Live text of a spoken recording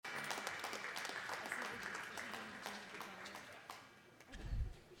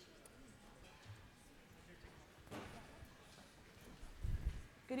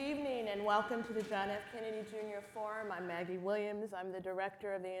Good evening and welcome to the John F. Kennedy Jr. Forum. I'm Maggie Williams. I'm the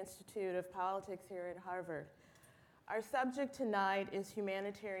director of the Institute of Politics here at Harvard. Our subject tonight is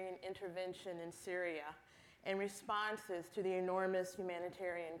humanitarian intervention in Syria and responses to the enormous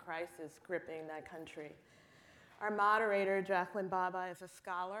humanitarian crisis gripping that country. Our moderator, Jacqueline Bhabha, is a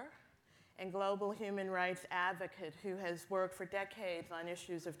scholar and global human rights advocate who has worked for decades on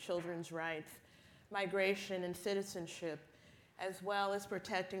issues of children's rights, migration, and citizenship, as well as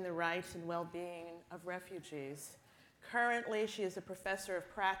protecting the rights and well-being of refugees. Currently, she is a professor of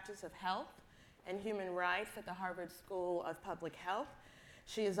practice of health and human rights at the Harvard School of Public Health.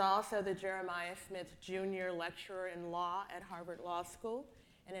 She is also the Jeremiah Smith Jr. Lecturer in Law at Harvard Law School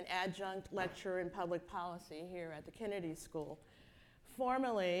and an adjunct lecturer in public policy here at the Kennedy School.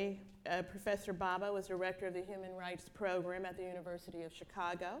 Formerly, Professor Bhabha was director of the Human Rights Program at the University of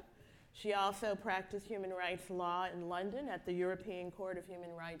Chicago. She also practiced human rights law in London at the European Court of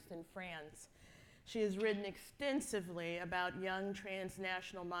Human Rights in France. She has written extensively about young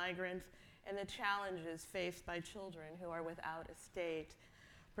transnational migrants and the challenges faced by children who are without a state.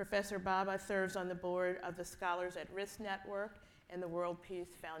 Professor Bhabha serves on the board of the Scholars at Risk Network and the World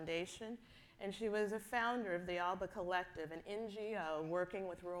Peace Foundation, and she was a founder of the Alba Collective, an NGO working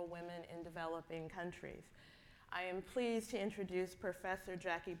with rural women in developing countries. I am pleased to introduce Professor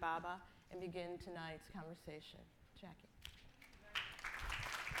Jackie Bhabha and begin tonight's conversation. Jackie.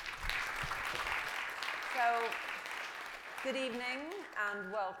 So, good evening and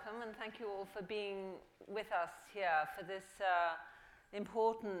welcome, and thank you all for being with us here for this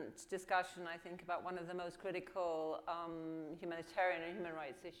important discussion, I think, about one of the most critical humanitarian and human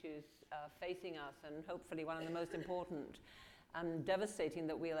rights issues facing us, and hopefully one of the most important and devastating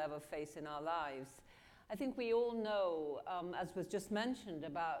that we'll ever face in our lives. I think we all know, as was just mentioned,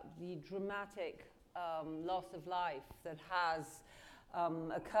 about the dramatic loss of life that has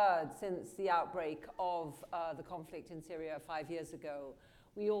occurred since the outbreak of the conflict in Syria 5 years ago.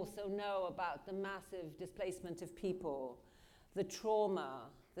 We also know about the massive displacement of people, the trauma,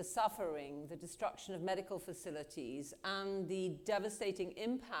 the suffering, the destruction of medical facilities, and the devastating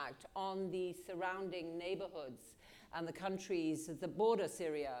impact on the surrounding neighborhoods and the countries that border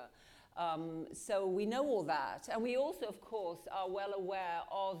Syria. So we know all that. And we also, of course, are well aware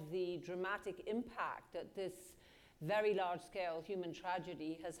of the dramatic impact that this very large-scale human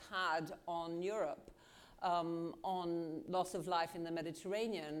tragedy has had on Europe, on loss of life in the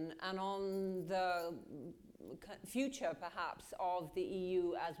Mediterranean, and on the future, perhaps, of the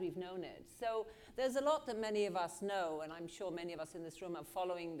EU as we've known it. So there's a lot that many of us know, and I'm sure many of us in this room are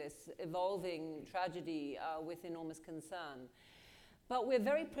following this evolving tragedy with enormous concern. But we're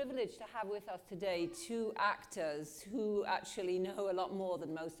very privileged to have with us today two actors who actually know a lot more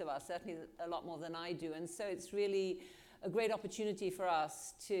than most of us, certainly a lot more than I do. And so it's really a great opportunity for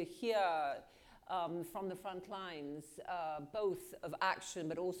us to hear from the front lines, both of action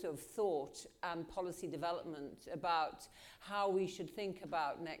but also of thought and policy development about how we should think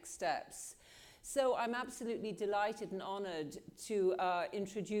about next steps. So I'm absolutely delighted and honored to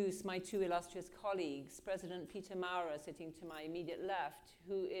introduce my two illustrious colleagues, President Peter Maurer, sitting to my immediate left,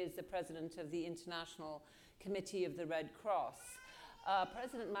 who is the president of the International Committee of the Red Cross.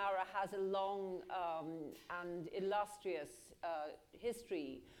 President Maurer has a long and illustrious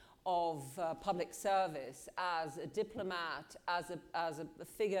history of public service as a diplomat, as a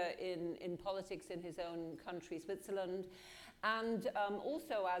figure in politics in his own country, Switzerland, and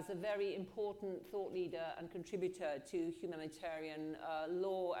also as a very important thought leader and contributor to humanitarian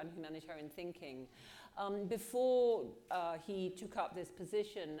law and humanitarian thinking. Before he took up this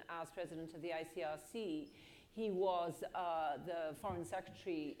position as president of the ICRC, he was the foreign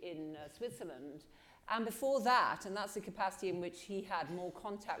secretary in Switzerland. And before that, and that's the capacity in which he had more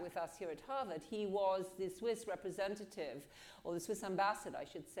contact with us here at Harvard, he was the Swiss representative, or the Swiss ambassador, I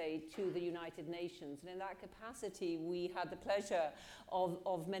should say, to the United Nations. And in that capacity, we had the pleasure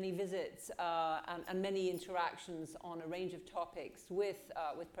of many visits and many interactions on a range of topics with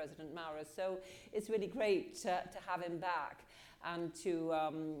President Maurer. So it's really great to have him back and to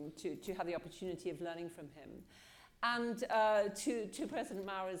have the opportunity of learning from him. And to President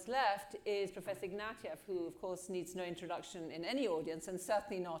Maurer's left is Professor Ignatieff, who, of course, needs no introduction in any audience, and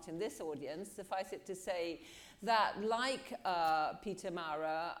certainly not in this audience. Suffice it to say that, like Peter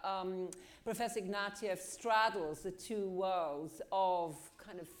Maurer, Professor Ignatieff straddles the two worlds of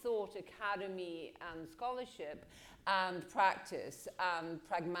kind of thought, academy, and scholarship, and practice, and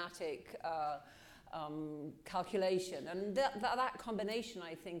pragmatic calculation. And that combination,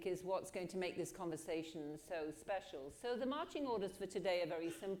 I think, is what's going to make this conversation so special. So the marching orders for today are very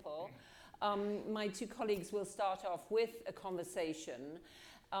simple. My two colleagues will start off with a conversation,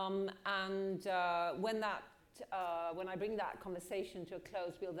 When I bring that conversation to a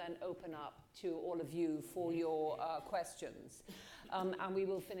close, we'll then open up to all of you for your questions. And we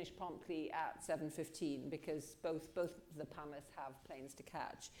will finish promptly at 7:15 because both the panelists have planes to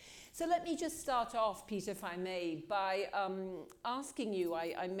catch. So let me just start off, Peter, if I may, by asking you,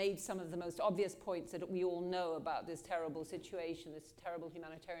 I made some of the most obvious points that we all know about this terrible situation, this terrible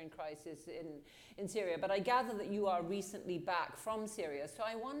humanitarian crisis in Syria, but I gather that you are recently back from Syria. So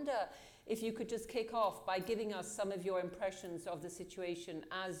I wonder if you could just kick off by giving us some of your impressions of the situation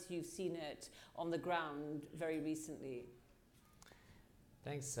as you've seen it on the ground very recently.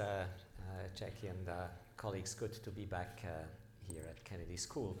 Thanks, Jackie and colleagues. Good to be back here at Kennedy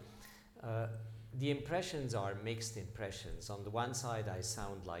School. The impressions are mixed impressions. On the one side, I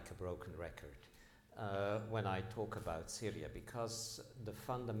sound like a broken record when I talk about Syria, because the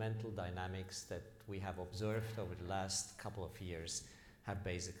fundamental dynamics that we have observed over the last couple of years have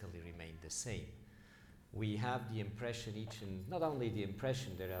basically remained the same. We have the impression not only the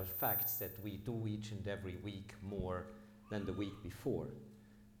impression, there are facts that we do each and every week more than the week before.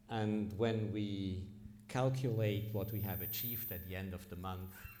 And when we calculate what we have achieved at the end of the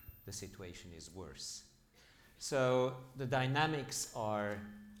month, the situation is worse. So the dynamics are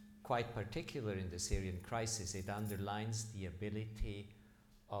quite particular in the Syrian crisis. It underlines the ability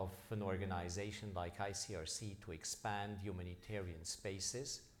of an organization like ICRC to expand humanitarian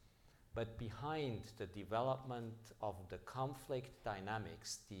spaces. But behind the development of the conflict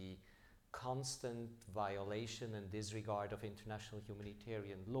dynamics, the constant violation and disregard of international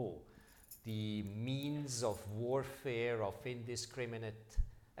humanitarian law, the means of warfare, of indiscriminate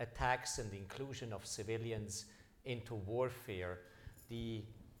attacks and inclusion of civilians into warfare, the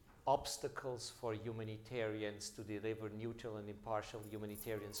obstacles for humanitarians to deliver neutral and impartial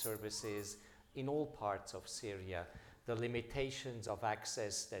humanitarian services in all parts of Syria, the limitations of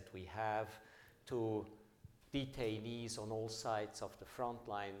access that we have to detainees on all sides of the front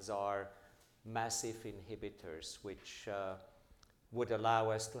lines are massive inhibitors which would allow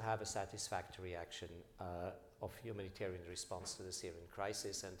us to have a satisfactory action of humanitarian response to the Syrian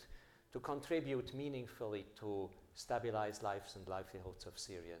crisis and to contribute meaningfully to stabilize lives and livelihoods of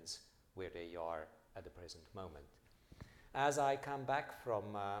Syrians where they are at the present moment. As I come back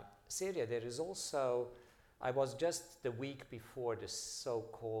from Syria, there is also, I was just the week before the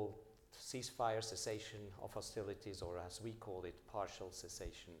so-called ceasefire cessation of hostilities, or as we call it, partial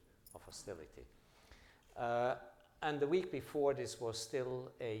cessation of hostility. And the week before this was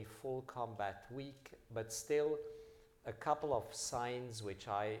still a full combat week, but still a couple of signs which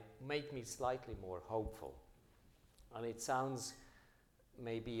make me slightly more hopeful. And it sounds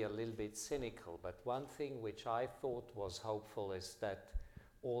maybe a little bit cynical, but one thing which I thought was hopeful is that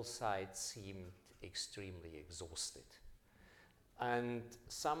all sides seemed extremely exhausted. And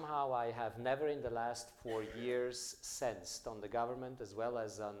somehow I have never in the last 4 years sensed on the government as well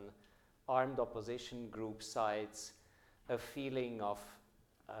as on armed opposition group sides a feeling of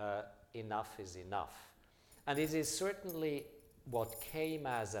enough is enough. And it is certainly what came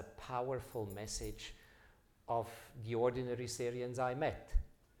as a powerful message of the ordinary Syrians I met.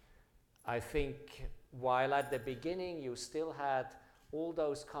 I think while at the beginning you still had all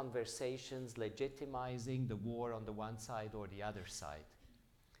those conversations legitimizing the war on the one side or the other side,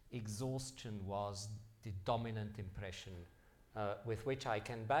 exhaustion was the dominant impression with which I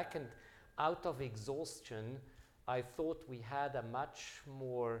came back. And out of exhaustion, I thought we had a much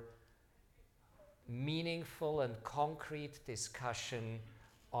more meaningful and concrete discussion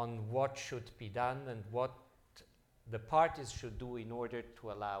on what should be done and what the parties should do in order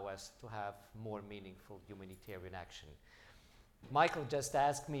to allow us to have more meaningful humanitarian action. Michael just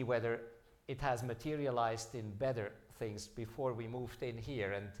asked me whether it has materialized in better things before we moved in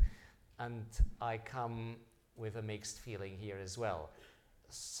here, and I come with a mixed feeling here as well.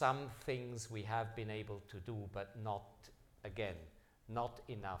 Some things we have been able to do, but not, again, not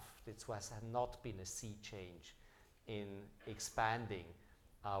enough. It has not been a sea change in expanding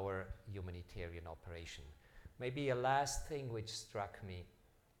our humanitarian operation. Maybe a last thing which struck me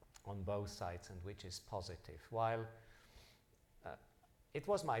on both sides and which is positive. While it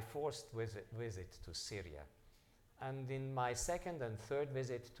was my first visit to Syria, and in my second and third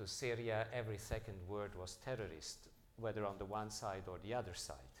visit to Syria, every second word was terrorist, whether on the one side or the other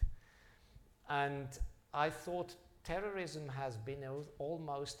side. And I thought terrorism has been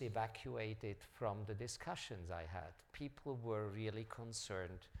almost evacuated from the discussions I had. People were really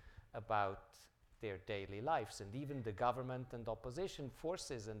concerned about their daily lives, and even the government and opposition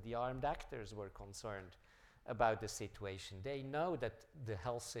forces and the armed actors were concerned about the situation. They know that the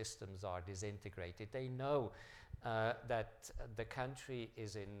health systems are disintegrated. They know that the country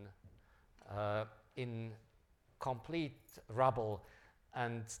is in complete rubble,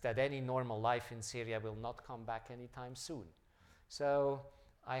 and that any normal life in Syria will not come back anytime soon. So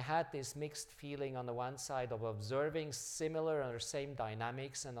I had this mixed feeling on the one side of observing similar or same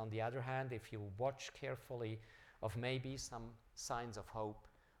dynamics, and on the other hand, if you watch carefully, of maybe some signs of hope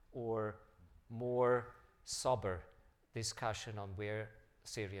or more sober discussion on where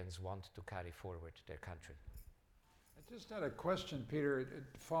Syrians want to carry forward their country. I just had a question, Peter,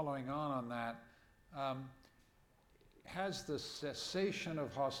 following on that. Has the cessation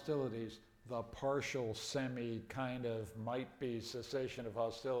of hostilities, the partial, semi kind of might be cessation of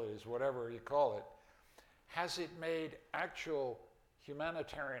hostilities, whatever you call it, has it made actual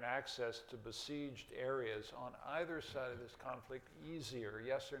humanitarian access to besieged areas on either side of this conflict easier,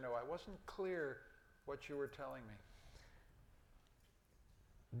 yes or no? I wasn't clear what you were telling me.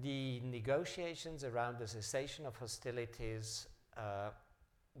 The negotiations around the cessation of hostilities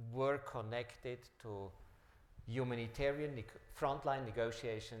were connected to humanitarian frontline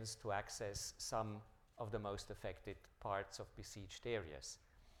negotiations to access some of the most affected parts of besieged areas.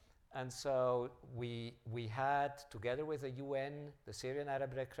 And so we had, together with the UN, the Syrian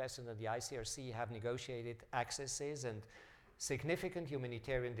Arab Red Crescent, and the ICRC, have negotiated accesses and significant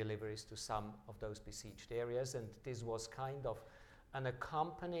humanitarian deliveries to some of those besieged areas. And this was kind of an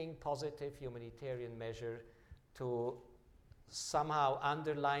accompanying positive humanitarian measure to somehow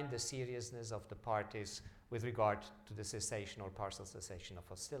underline the seriousness of the parties with regard to the cessation or partial cessation of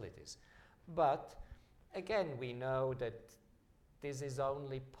hostilities. But again, we know that this is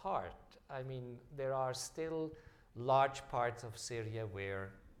only part. I mean, there are still large parts of Syria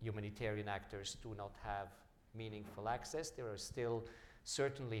where humanitarian actors do not have meaningful access. There are still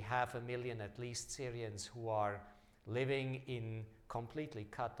certainly 500,000 at least Syrians who are living in completely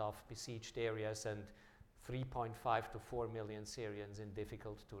cut off besieged areas, and 3.5 to 4 million Syrians in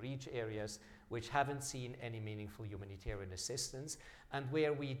difficult to reach areas which haven't seen any meaningful humanitarian assistance, and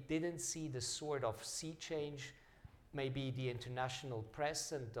where we didn't see the sort of sea change maybe the international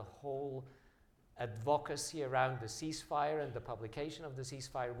press and the whole advocacy around the ceasefire and the publication of the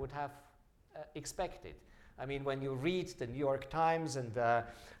ceasefire would have expected. I mean, when you read the New York Times and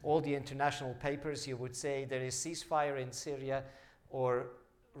all the international papers, you would say there is ceasefire in Syria or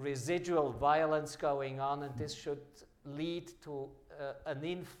residual violence going on, and this should lead to an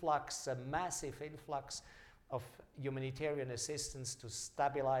influx, a massive influx of humanitarian assistance to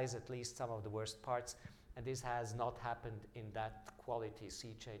stabilize at least some of the worst parts. And this has not happened in that quality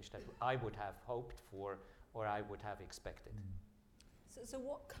sea change that I would have hoped for or I would have expected. So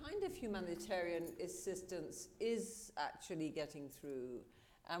what kind of humanitarian assistance is actually getting through,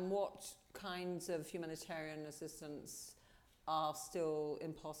 and what kinds of humanitarian assistance are still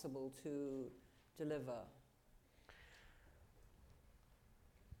impossible to deliver?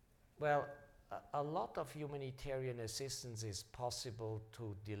 Well, a lot of humanitarian assistance is possible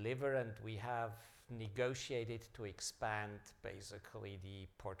to deliver, and we have negotiated to expand basically the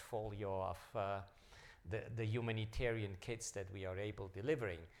portfolio of the humanitarian kits that we are able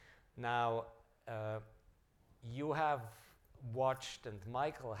delivering. Now, you have watched, and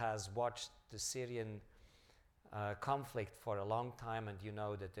Michael has watched, the Syrian conflict for a long time, and you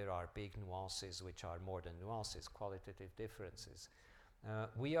know that there are big nuances, which are more than nuances, qualitative differences.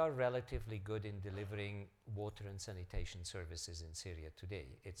 We are relatively good in delivering water and sanitation services in Syria today.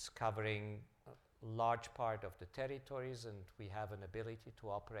 It's covering a large part of the territories, and we have an ability to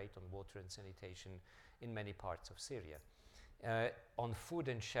operate on water and sanitation in many parts of Syria. On food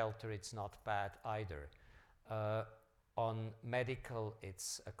and shelter, it's not bad either. On medical,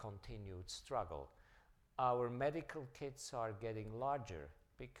 it's a continued struggle. Our medical kits are getting larger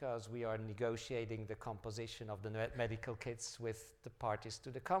because we are negotiating the composition of the medical kits with the parties to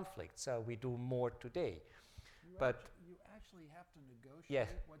the conflict. So we do more today. You actually have to negotiate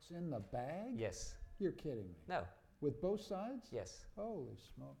what's in the bag? Yes. You're kidding me. No. With both sides? Yes. Holy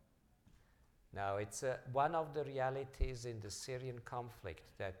smoke. Now, it's one of the realities in the Syrian conflict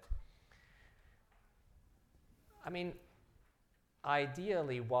that, I mean,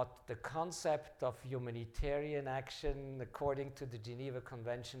 ideally, what the concept of humanitarian action, according to the Geneva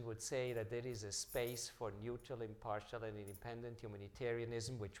Convention, would say that there is a space for neutral, impartial, and independent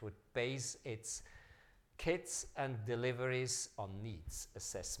humanitarianism, which would base its kits and deliveries on needs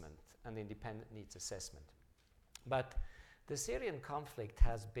assessment and independent needs assessment. But the Syrian conflict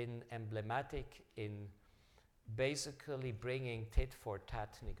has been emblematic in basically bringing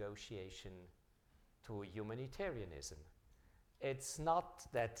tit-for-tat negotiation to humanitarianism. It's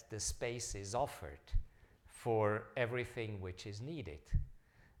not that the space is offered for everything which is needed.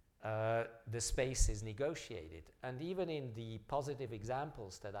 the space is negotiated. And even in the positive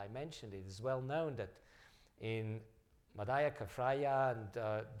examples that I mentioned, it is well known that in Madaya, Kafraya, and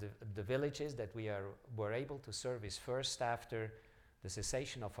the villages that we were able to service first after the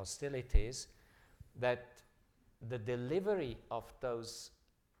cessation of hostilities, that the delivery of those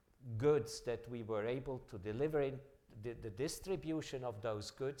goods that we were able to deliver, the distribution of those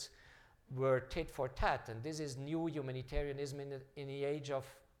goods were tit for tat. And this is new humanitarianism in the age of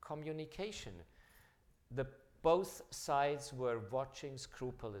communication. Both sides were watching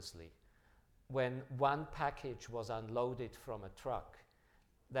scrupulously when one package was unloaded from a truck,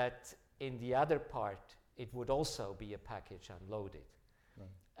 that in the other part it would also be a package unloaded. Right.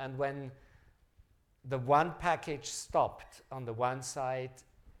 And when the one package stopped on the one side,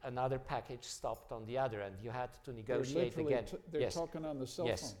 another package stopped on the other, and you had to negotiate again. They're talking on the cell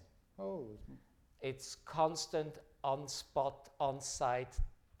phone. Oh. It's constant, on-spot, on-site,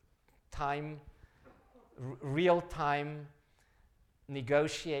 time, real-time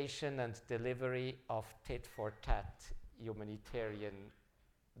negotiation and delivery of tit-for-tat humanitarian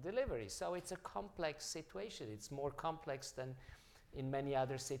delivery. So it's a complex situation. It's more complex than in many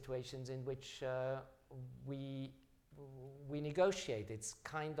other situations in which we negotiate. It's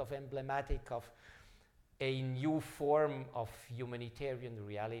kind of emblematic of a new form of humanitarian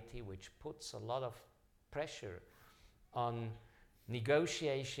reality which puts a lot of pressure on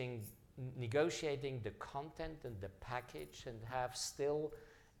negotiating the content and the package, and have still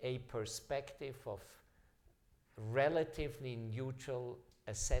a perspective of relatively neutral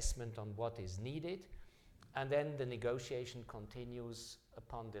assessment on what is needed, and then the negotiation continues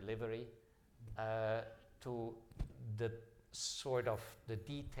upon delivery to the sort of the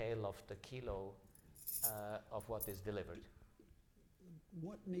detail of the kilo of what is delivered.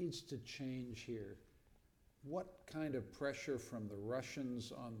 What needs to change here? What kind of pressure from the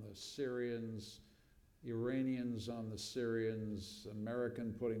Russians on the Syrians, Iranians on the Syrians,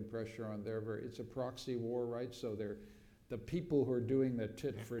 American putting pressure on it's a proxy war, right? So the people who are doing the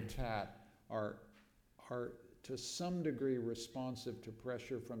tit for tat are to some degree responsive to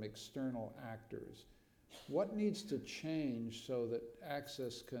pressure from external actors. What needs to change so that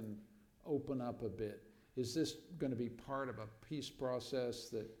access can open up a bit? Is this going to be part of a peace process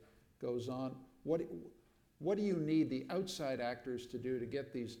that goes on? What do you need the outside actors to do to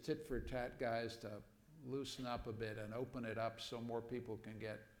get these tit-for-tat guys to loosen up a bit and open it up so more people can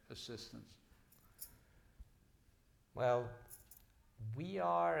get assistance? Well, we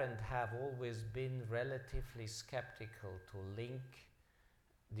are and have always been relatively skeptical to link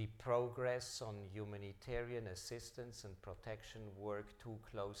the progress on humanitarian assistance and protection work too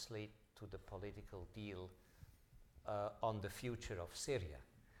closely to the political deal on the future of Syria.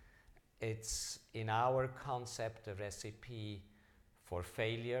 It's, in our concept, a recipe for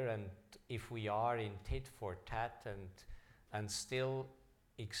failure, and if we are in tit for tat and still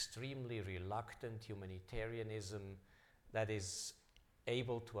extremely reluctant humanitarianism that is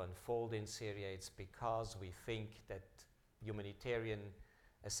able to unfold in Syria, it's because we think that humanitarian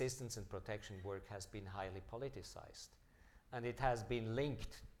assistance and protection work has been highly politicized. And it has been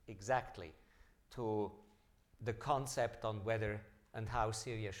linked exactly to the concept on whether and how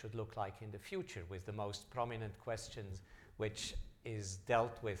Syria should look like in the future, with the most prominent questions which is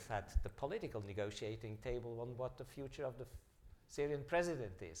dealt with at the political negotiating table on what the future of the Syrian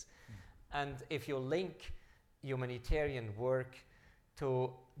president is. And if you link humanitarian work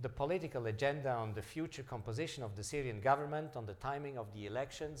to the political agenda on the future composition of the Syrian government, on the timing of the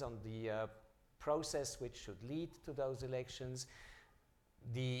elections, on the process which should lead to those elections,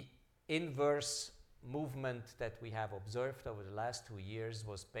 the inverse movement that we have observed over the last 2 years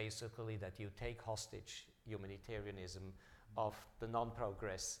was basically that you take hostage humanitarianism of the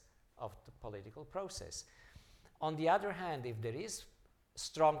non-progress of the political process. On the other hand, if there is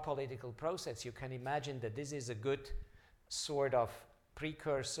strong political process, you can imagine that this is a good sort of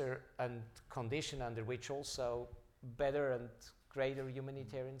precursor and condition under which also better and greater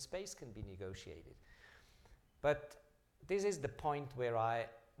humanitarian space can be negotiated. But this is the point why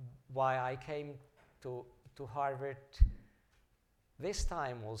I came to Harvard this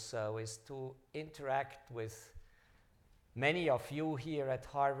time also, is to interact with many of you here at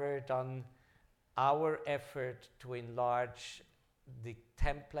Harvard on our effort to enlarge the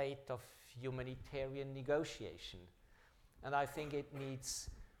template of humanitarian negotiation. And I think it needs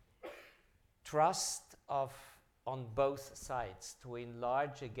trust on both sides to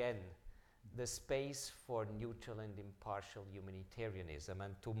enlarge again the space for neutral and impartial humanitarianism,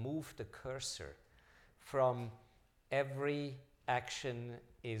 and to move the cursor from every action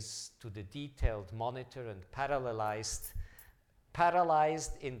is to the detailed, monitored and parallelized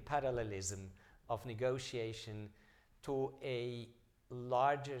paralyzed in parallelism of negotiation to a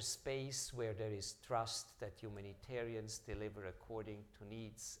larger space where there is trust that humanitarians deliver according to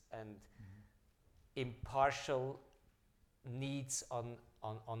needs and impartial needs on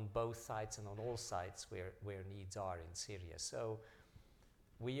both sides and on all sides where needs are in Syria. So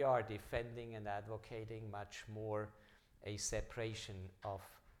we are defending and advocating much more a separation of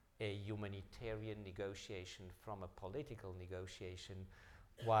a humanitarian negotiation from a political negotiation,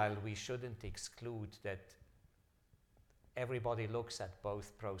 while we shouldn't exclude that everybody looks at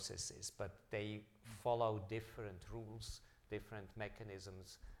both processes, but they follow different rules, different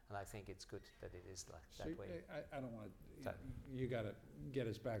mechanisms, and I think it's good that it is that way. I don't want to, you got to get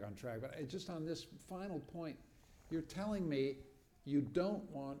us back on track, but just on this final point, you're telling me you don't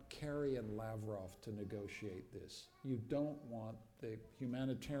want Kerry and Lavrov to negotiate this. You don't want the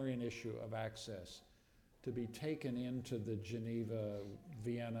humanitarian issue of access to be taken into the Geneva,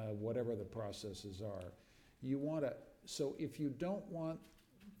 Vienna, whatever the processes are. You want to, so if you don't want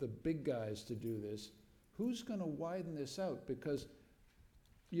the big guys to do this, who's going to widen this out? Because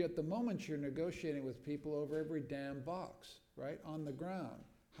at the moment you're negotiating with people over every damn box, right, on the ground.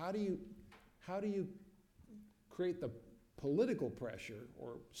 How do you create the political pressure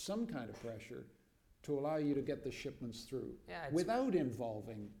or some kind of pressure to allow you to get the shipments through without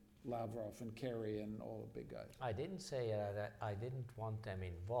involving Lavrov and Kerry and all the big guys? I didn't say that I didn't want them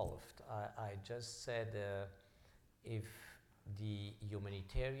involved. I just said if the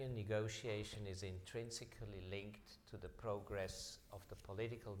humanitarian negotiation is intrinsically linked to the progress of the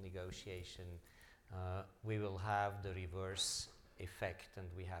political negotiation, we will have the reverse effect, and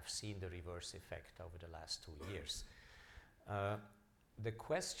we have seen the reverse effect over the last 2 years. The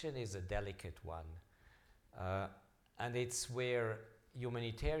question is a delicate one, and it's where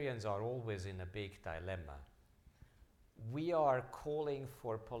humanitarians are always in a big dilemma. We are calling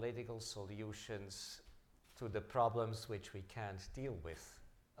for political solutions to the problems which we can't deal with,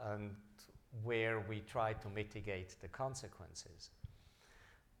 and where we try to mitigate the consequences.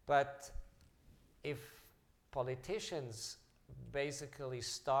 But if politicians basically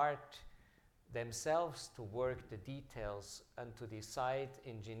start themselves to work the details and to decide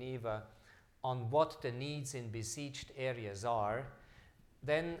in Geneva on what the needs in besieged areas are,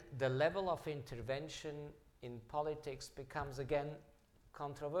 then the level of intervention in politics becomes again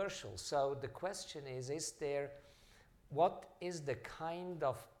controversial. So the question is what is the kind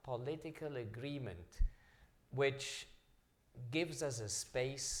of political agreement which gives us a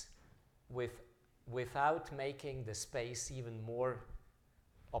space without making the space even more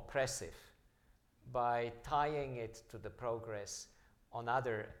oppressive by tying it to the progress on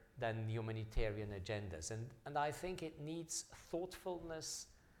other than humanitarian agendas. And I think it needs thoughtfulness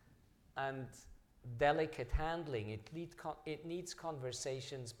and delicate handling. It needs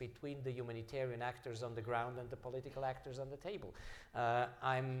conversations between the humanitarian actors on the ground and the political actors on the table.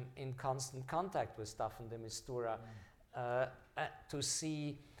 I'm in constant contact with Staffan de Mistura to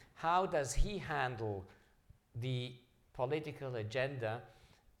see how does he handle the political agenda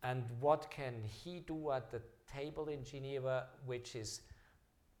and what can he do at the table in Geneva, which is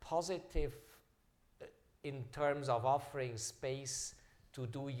positive in terms of offering space to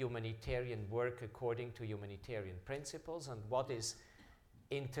do humanitarian work according to humanitarian principles, and what is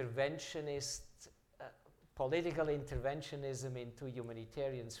interventionist, political interventionism into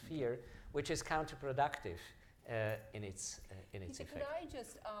humanitarian sphere, which is counterproductive in its effect. Could I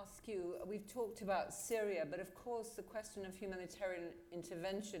just ask you, we've talked about Syria, but of course the question of humanitarian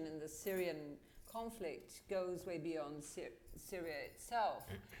intervention in the Syrian conflict goes way beyond Syria itself.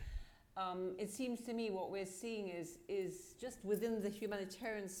 It seems to me what we're seeing is just within the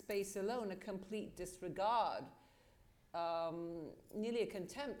humanitarian space alone a complete disregard, nearly a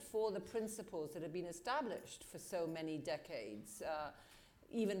contempt for the principles that have been established for so many decades,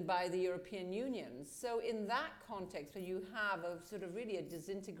 even by the European Union. So in that context, where you have a sort of really a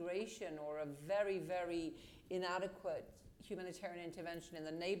disintegration or a very, very inadequate humanitarian intervention in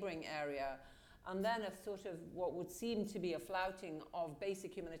the neighboring area, and then a sort of what would seem to be a flouting of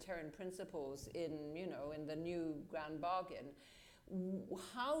basic humanitarian principles in the new grand bargain,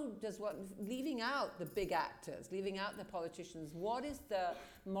 how does leaving out the big actors, leaving out the politicians, what is the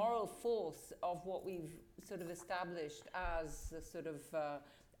moral force of what we've sort of established as the sort of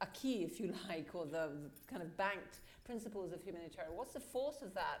acquis, if you like, or the kind of banked principles of humanitarian? What's the force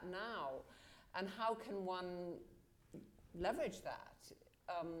of that now, and how can one leverage that?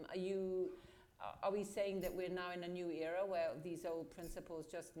 are we saying that we're now in a new era where these old principles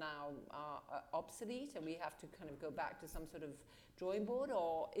just now are obsolete and we have to kind of go back to some sort of drawing board,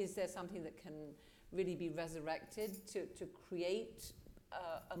 or is there something that can really be resurrected to create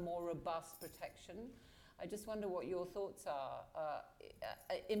a more robust protection? I just wonder what your thoughts are,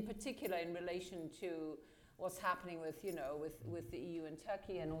 in particular in relation to what's happening with, you know, with the EU and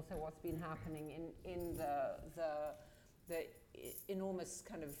Turkey, and also what's been happening in the enormous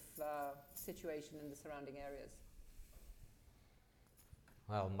kind of situation in the surrounding areas.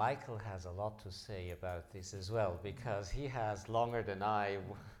 Well, Michael has a lot to say about this as well, because he has longer than I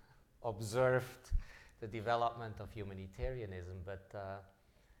observed the development of humanitarianism, but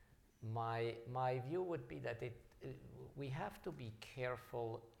my view would be that we have to be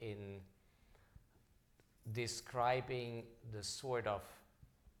careful in describing the sort of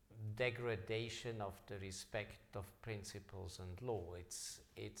degradation of the respect of principles and law.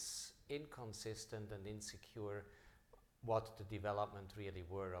 It's inconsistent and insecure what the development really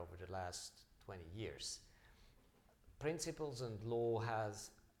were over the last 20 years. Principles and law has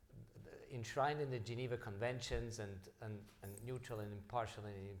enshrined in the Geneva Conventions, and neutral and impartial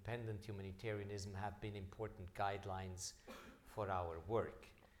and independent humanitarianism have been important guidelines for our work.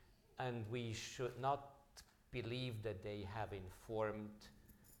 And we should not believe that they have informed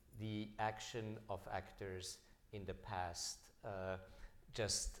the action of actors in the past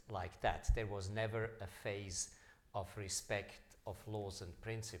just like that. There was never a phase of respect of laws and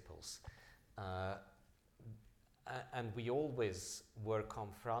principles. And we always were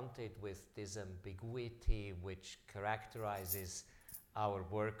confronted with this ambiguity which characterizes our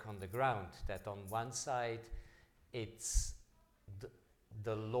work on the ground, that on one side it's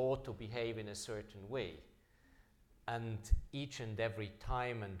the law to behave in a certain way, and each and every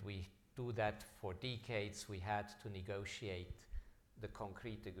time, and we do that for decades, we had to negotiate the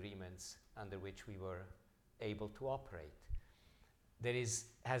concrete agreements under which we were able to operate. There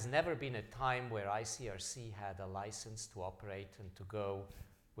has never been a time where ICRC had a license to operate and to go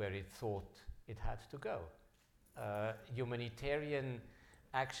where it thought it had to go. Humanitarian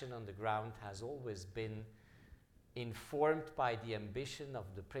action on the ground has always been informed by the ambition of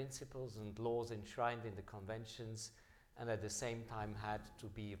the principles and laws enshrined in the conventions, and at the same time had to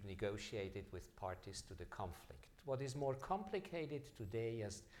be negotiated with parties to the conflict. What is more complicated today,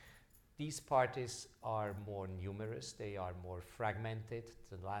 as these parties are more numerous, they are more fragmented,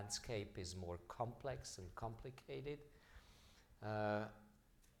 the landscape is more complex and complicated.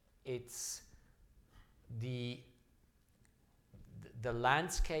 It's the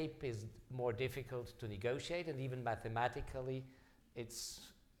landscape is more difficult to negotiate, and even mathematically it's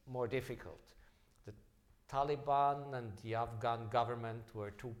more difficult. The Taliban and the Afghan government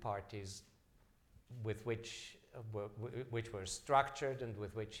were two parties with which were structured and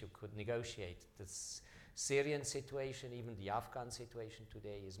with which you could negotiate. The Syrian situation, even the Afghan situation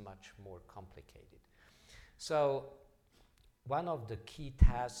today, is much more complicated. So one of the key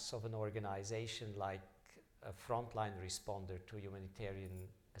tasks of an organization like a frontline responder to humanitarian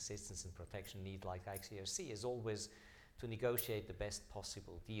assistance and protection need like ICRC is always to negotiate the best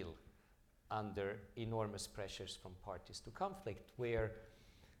possible deal under enormous pressures from parties to conflict, where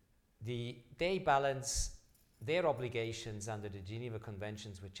they balance their obligations under the Geneva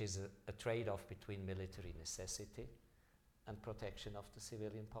Conventions, which is a trade-off between military necessity and protection of the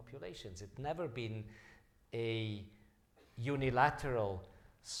civilian populations. It's never been a unilateral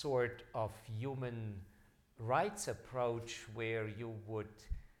sort of human rights approach where you would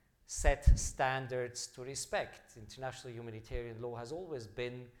set standards to respect. International humanitarian law has always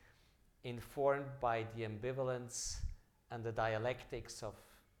been informed by the ambivalence and the dialectics of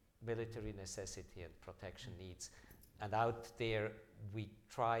military necessity and protection needs. And out there, we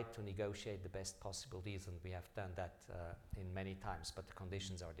try to negotiate the best possible deals, and we have done that in many times, but the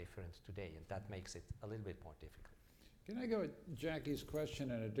conditions are different today, and that makes it a little bit more difficult. Can I go at Jackie's question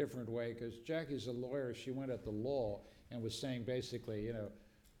in a different way? Because Jackie's a lawyer, she went at the law and was saying basically, you know,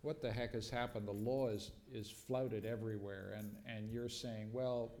 what the heck has happened? The law is flouted everywhere, and you're saying,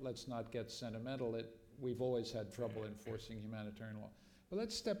 well, let's not get sentimental. We've always had trouble enforcing humanitarian law. But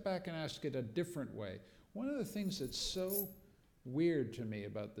let's step back and ask it a different way. One of the things that's so weird to me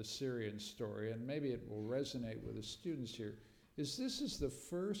about the Syrian story, and maybe it will resonate with the students here, is this is the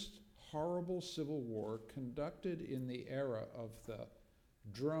first horrible civil war conducted in the era of the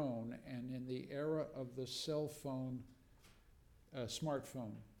drone and in the era of the cell phone,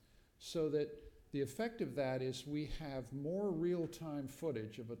 smartphone. So that the effect of that is we have more real-time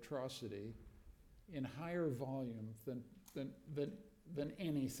footage of atrocity in higher volume than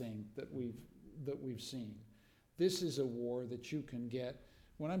anything that we've seen. This is a war that you can get.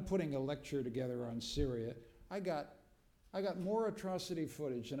 when I'm putting a lecture together on Syria, I got more atrocity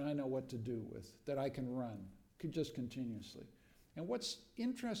footage than I know what to do with, that I can run just continuously. And what's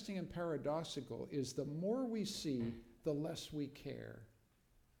interesting and paradoxical is the more we see, the less we care.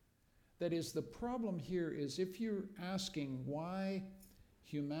 That is, the problem here is if you're asking why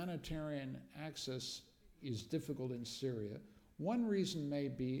humanitarian access is difficult in Syria, one reason may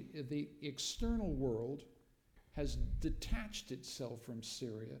be the external world has detached itself from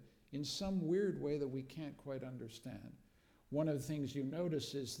Syria in some weird way that we can't quite understand. One of the things you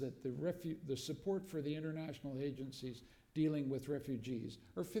notice is that the support for the international agencies dealing with refugees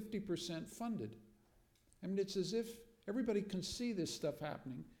are 50% funded. I mean, it's as if everybody can see this stuff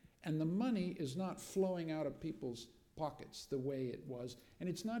happening, and the money is not flowing out of people's pockets the way it was, and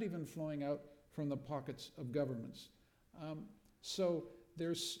it's not even flowing out from the pockets of governments. So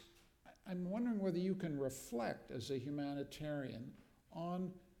I'm wondering whether you can reflect as a humanitarian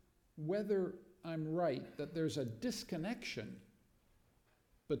on whether I'm right that there's a disconnection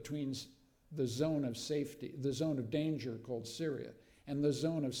between the zone of safety, the zone of danger called Syria, and the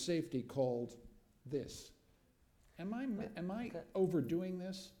zone of safety called this. Am I overdoing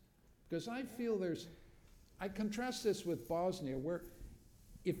this? Because I feel I contrast this with Bosnia, where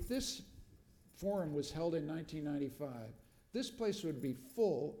if this forum was held in 1995, this place would be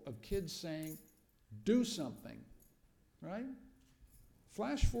full of kids saying, do something, right?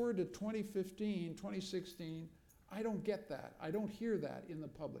 Flash forward to 2015, 2016, I don't get that. I don't hear that in the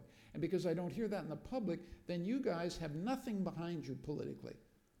public. And because I don't hear that in the public, then you guys have nothing behind you politically.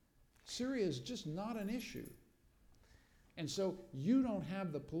 Syria is just not an issue. And so you don't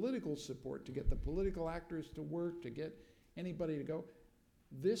have the political support to get the political actors to work, to get anybody to go.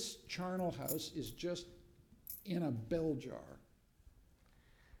 This charnel house is just in a bell jar.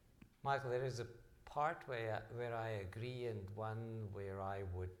 Michael, there is a part where I agree and one where I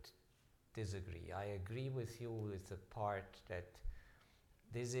would disagree. I agree with you with the part that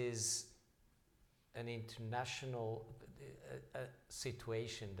this is an international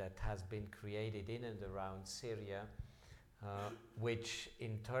situation that has been created in and around Syria, which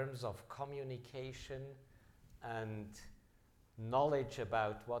in terms of communication and knowledge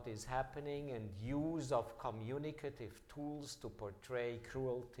about what is happening and use of communicative tools to portray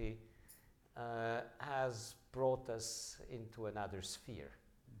cruelty has brought us into another sphere.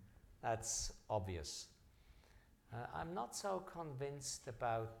 That's obvious. I'm not so convinced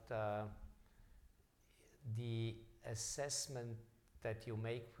about the assessment that you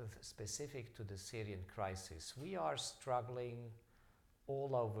make with specific to the Syrian crisis. We are struggling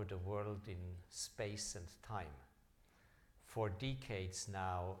all over the world in space and time for decades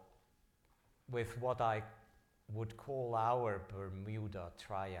now with what I would call our Bermuda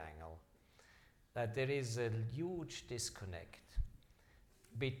Triangle, that there is a huge disconnect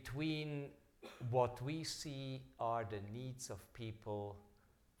between what we see are the needs of people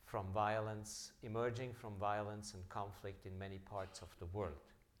from violence, emerging from violence and conflict in many parts of the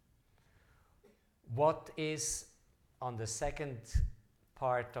world. What is on the second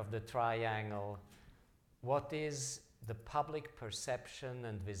part of the triangle, what is the public perception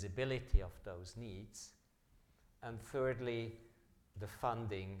and visibility of those needs? And thirdly, the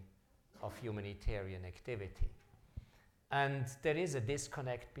funding of humanitarian activity. And there is a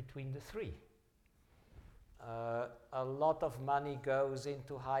disconnect between the three. A lot of money goes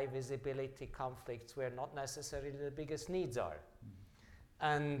into high visibility conflicts where not necessarily the biggest needs are.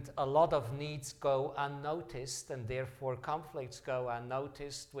 And a lot of needs go unnoticed, and therefore conflicts go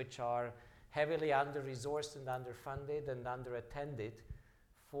unnoticed, which are heavily under-resourced and underfunded and under-attended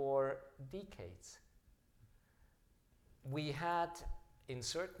for decades. We had, in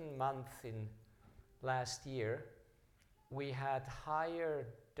certain months in last year, we had higher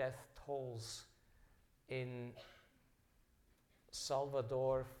death tolls in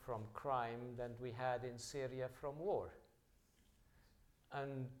Salvador from crime than we had in Syria from war.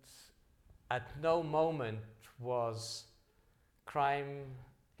 And at no moment was crime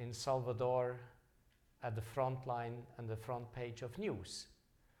in Salvador at the front line and the front page of news.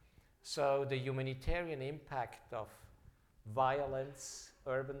 So the humanitarian impact of violence,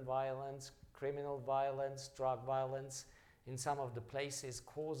 urban violence, criminal violence, drug violence in some of the places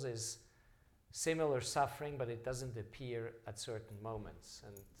causes similar suffering, but it doesn't appear at certain moments.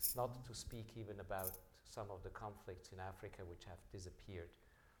 And not to speak even about some of the conflicts in Africa which have disappeared.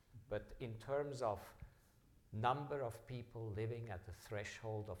 But in terms of number of people living at the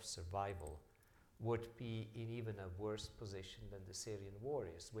threshold of survival would be in even a worse position than the Syrian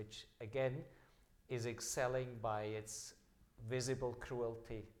warriors, which again is excelling by its visible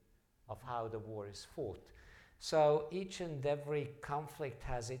cruelty of how the war is fought. So each and every conflict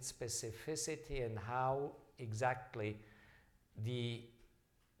has its specificity and how exactly the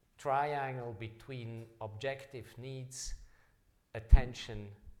triangle between objective needs, attention,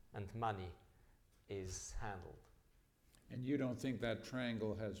 and money is handled. And you don't think that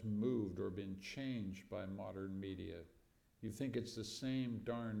triangle has moved or been changed by modern media? You think it's the same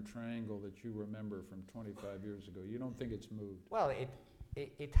darn triangle that you remember from 25 years ago? You don't think it's moved? Well,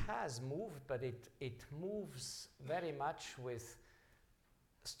 it has moved, but it moves very much with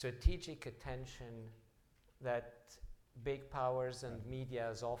strategic attention that big powers and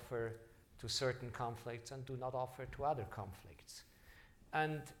medias offer to certain conflicts and do not offer to other conflicts.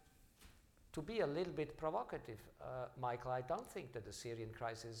 And to be a little bit provocative, Michael, I don't think that the Syrian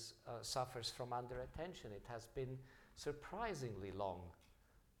crisis suffers from under-attention. It has been surprisingly long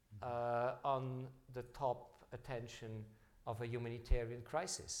on the top attention of a humanitarian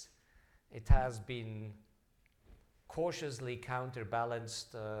crisis. It has been cautiously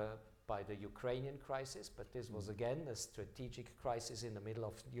counterbalanced by the Ukrainian crisis, but this was again a strategic crisis in the middle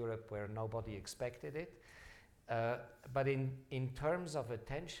of Europe where nobody expected it. But in terms of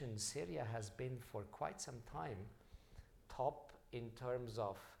attention, Syria has been for quite some time top in terms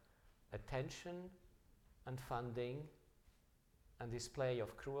of attention and funding and display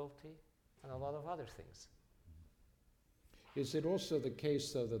of cruelty and a lot of other things. Is it also the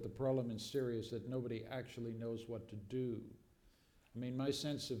case, though, that the problem in Syria is that nobody actually knows what to do? I mean, my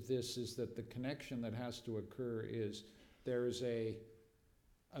sense of this is that the connection that has to occur is there is a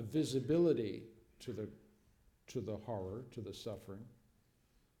visibility to the horror, to the suffering,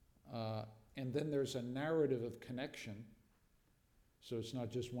 and then there's a narrative of connection. So it's not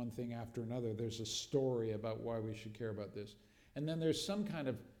just one thing after another. There's a story about why we should care about this. And then there's some kind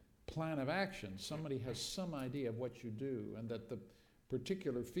of plan of action. Somebody has some idea of what you do, and that the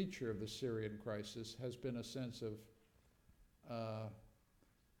particular feature of the Syrian crisis has been a sense of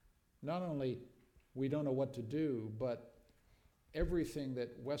not only we don't know what to do, but everything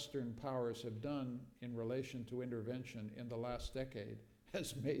that Western powers have done in relation to intervention in the last decade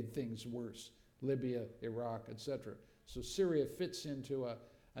has made things worse. Libya, Iraq, etc. So Syria fits into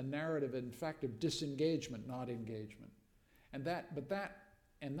a narrative, in fact, of disengagement, not engagement. And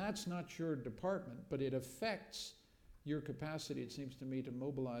that's not your department, but it affects your capacity, it seems to me, to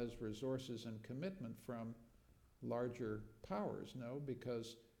mobilize resources and commitment from larger powers, no?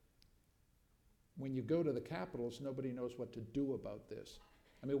 Because when you go to the capitals, nobody knows what to do about this.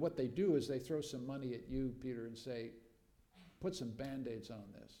 I mean, what they do is they throw some money at you, Peter, and say, put some Band-Aids on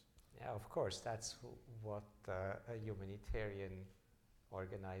this. Yeah, of course, that's what a humanitarian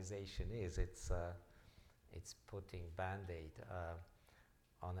organization is. It's putting Band-Aid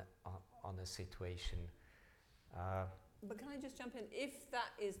on a situation. But can I just jump in? If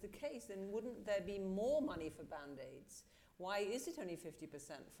that is the case, then wouldn't there be more money for Band-Aids? Why is it only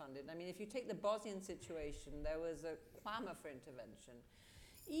 50% funded? I mean, if you take the Bosnian situation, there was a clamor for intervention.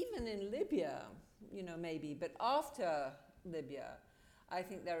 Even in Libya, maybe, but after Libya, I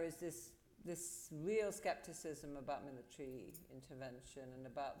think there is this real skepticism about military intervention and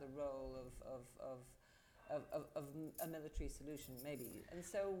about the role of a military solution, maybe. And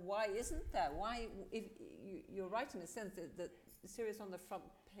so why isn't there? Why, if you're right in a sense that Syria's on the front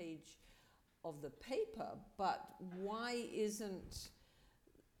page of the paper, but why isn't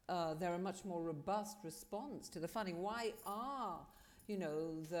there a much more robust response to the funding? Why are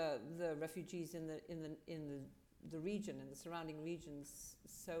the refugees in the region, in the surrounding regions,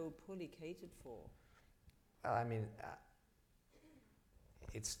 so poorly catered for? I mean,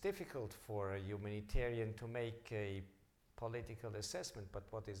 it's difficult for a humanitarian to make a political assessment, but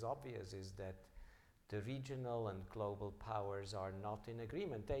what is obvious is that the regional and global powers are not in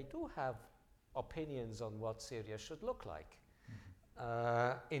agreement. They do have opinions on what Syria should look like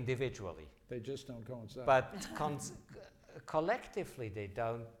individually. They just don't coincide. But collectively, they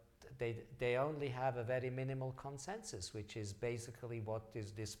don't. They only have a very minimal consensus, which is basically what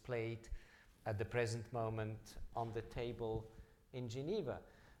is displayed at the present moment on the table in Geneva.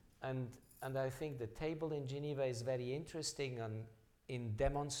 And I think the table in Geneva is very interesting in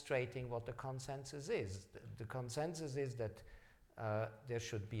demonstrating what the consensus is. The consensus is that there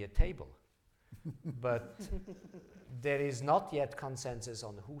should be a table. But there is not yet consensus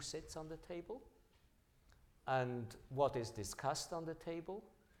on who sits on the table and what is discussed on the table.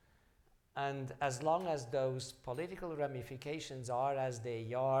 And as long as those political ramifications are as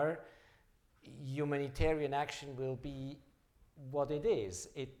they are, humanitarian action will be what it is.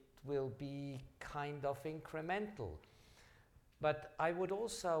 It will be kind of incremental. But I would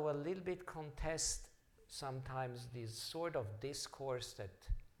also a little bit contest sometimes this sort of discourse that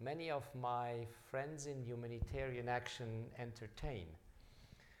many of my friends in humanitarian action entertain,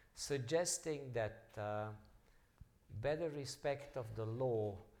 suggesting that better respect of the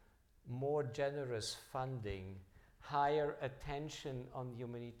law, more generous funding, higher attention on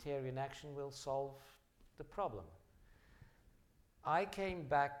humanitarian action will solve the problem. I came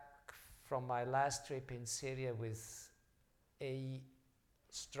back from my last trip in Syria with a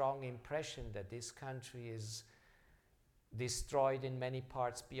strong impression that this country is destroyed in many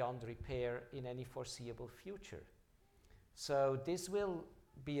parts beyond repair in any foreseeable future. So this will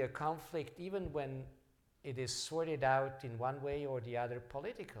be a conflict even when it is sorted out in one way or the other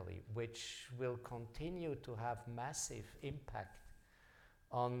politically, which will continue to have massive impact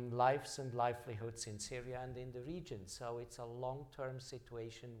on lives and livelihoods in Syria and in the region. So it's a long-term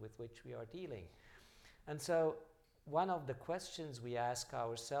situation with which we are dealing. And so one of the questions we ask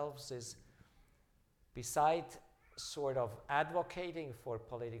ourselves is, besides sort of advocating for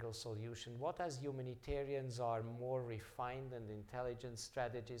political solution, what as humanitarians are more refined and intelligent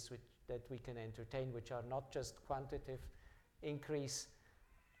strategies that we can entertain, which are not just quantitative increase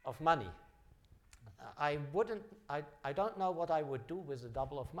of money? I don't know what I would do with the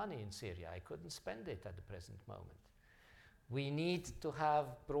double of money in Syria. I couldn't spend it at the present moment. We need to have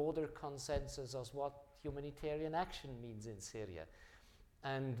broader consensus of what humanitarian action means in Syria.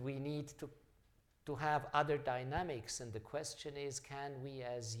 And we need to have other dynamics. And the question is, can we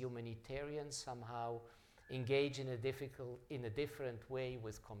as humanitarians somehow engage in a different way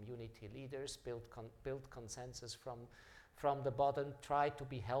with community leaders, build consensus from the bottom, try to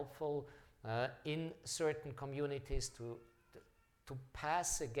be helpful in certain communities to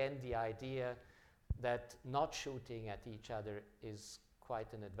pass again the idea that not shooting at each other is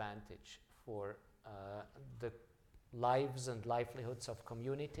quite an advantage for the lives and livelihoods of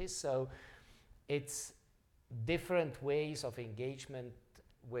communities. So it's different ways of engagement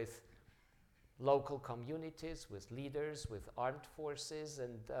with local communities, with leaders, with armed forces,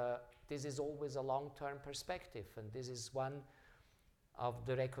 and this is always a long-term perspective, and this is one of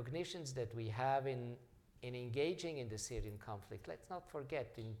the recognitions that we have in engaging in the Syrian conflict. Let's not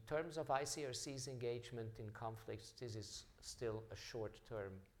forget, in terms of ICRC's engagement in conflicts, this is still a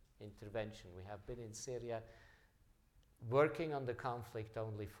short-term intervention. We have been in Syria working on the conflict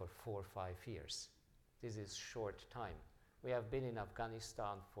only for 4 or 5 years. This is short time. We have been in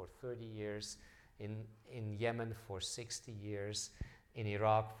Afghanistan for 30 years, in Yemen for 60 years, in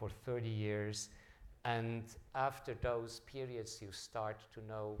Iraq for 30 years, and after those periods you start to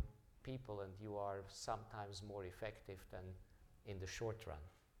know people and you are sometimes more effective than in the short run.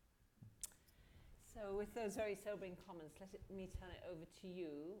 So with those very sobering comments, let me turn it over to you.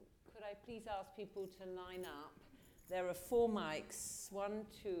 Could I please ask people to line up? There are 4 mics, 1,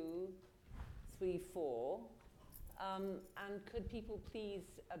 2, 3, 4. And could people please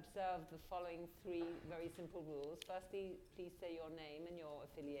observe the following 3 very simple rules? Firstly, please say your name and your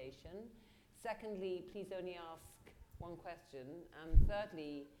affiliation. Secondly, please only ask 1 question. And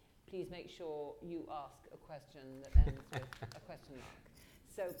thirdly, please make sure you ask a question that ends with a question mark.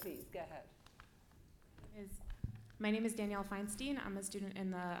 So please, go ahead. My name is Danielle Feinstein. I'm a student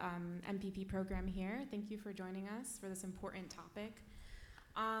in the MPP program here. Thank you for joining us for this important topic.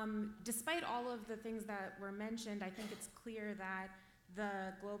 Despite all of the things that were mentioned, I think it's clear that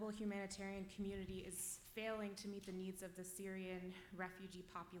the global humanitarian community is failing to meet the needs of the Syrian refugee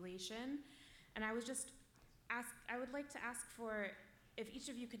population. And I would like to ask for if each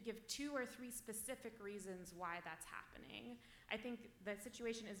of you could give 2 or 3 specific reasons why that's happening. I think the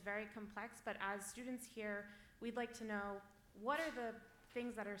situation is very complex, but as students here, we'd like to know, what are the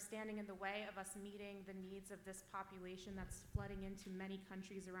things that are standing in the way of us meeting the needs of this population that's flooding into many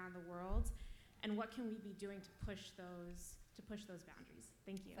countries around the world, and what can we be doing to push those boundaries?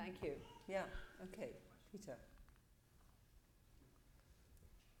 Thank you. Thank you. Yeah, okay. Peter.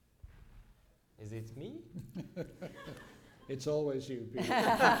 Is it me? It's always you,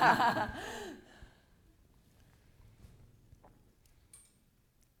 Peter.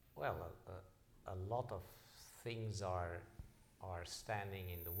 Well, a lot of things are standing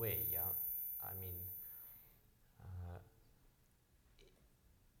in the way. Yeah, I mean,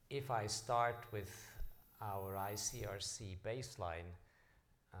 if I start with our ICRC baseline,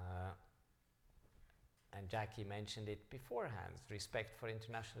 and Jackie mentioned it beforehand, respect for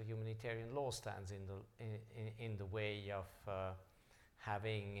international humanitarian law stands in the way of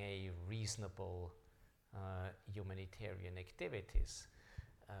having a reasonable humanitarian activities.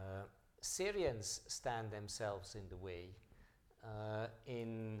 Syrians stand themselves in the way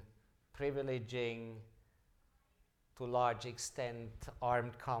in privileging, to a large extent,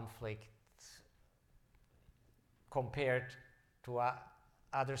 armed conflict compared to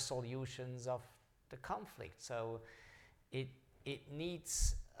other solutions of the conflict. So it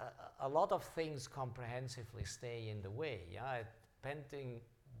needs a lot of things comprehensively stay in the way, depending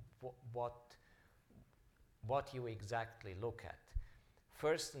what you exactly look at.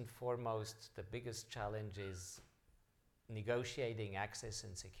 First and foremost, the biggest challenge is negotiating access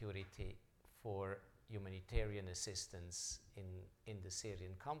and security for humanitarian assistance in the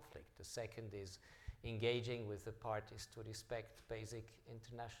Syrian conflict. The second is engaging with the parties to respect basic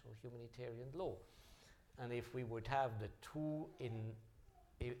international humanitarian law. And if we would have the two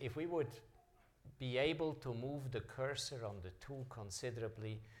if we would be able to move the cursor on the two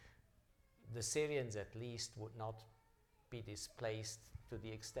considerably, the Syrians at least would not be displaced to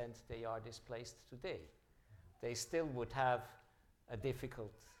the extent they are displaced today. They still would have a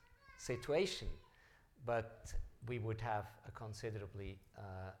difficult situation, but we would have a considerably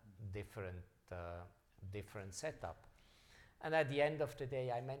different setup. And at the end of the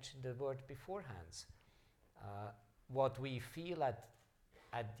day, I mentioned the word beforehand. What we feel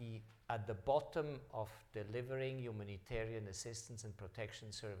at the bottom of delivering humanitarian assistance and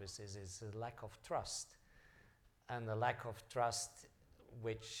protection services is a lack of trust, and a lack of trust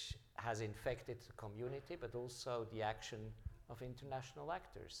which has infected the community, but also the action of international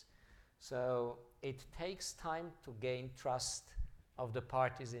actors. So it takes time to gain trust of the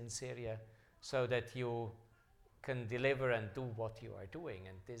parties in Syria so that you can deliver and do what you are doing.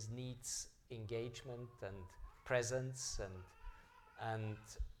 And this needs engagement and presence and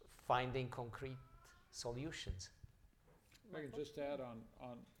finding concrete solutions. If I could just add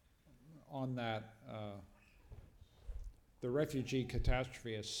on that, the refugee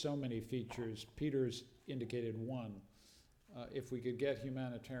catastrophe has so many features. Peter's indicated one. If we could get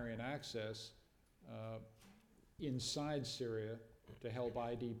humanitarian access inside Syria to help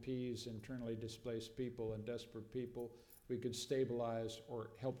IDPs, internally displaced people and desperate people, we could stabilize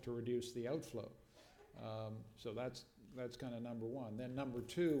or help to reduce the outflow. So that's kind of number one. Then number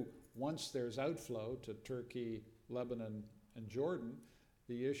two, once there's outflow to Turkey, Lebanon, and Jordan,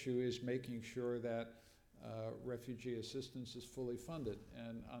 the issue is making sure that refugee assistance is fully funded.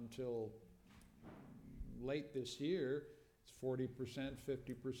 And until late this year, it's 40%,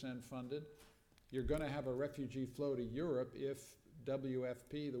 50% funded. You're going to have a refugee flow to Europe if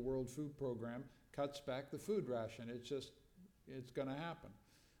WFP, the World Food Program, cuts back the food ration. It's going to happen.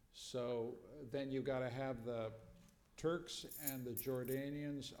 So then you've got to have the Turks and the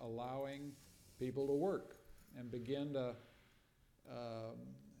Jordanians allowing people to work and begin to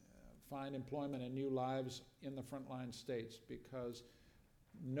find employment and new lives in the frontline states. Because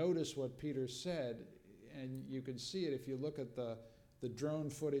notice what Peter said, and you can see it if you look at the drone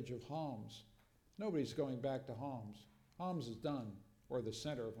footage of Homs. Nobody's going back to Homs. Homs is done, or the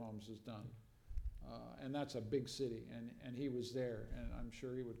center of Homs is done. And that's a big city, and he was there, and I'm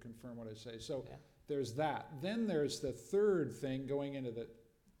sure he would confirm what I say. So yeah. There's that. Then there's the third thing going into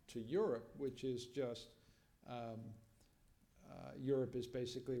to Europe, which is just Europe is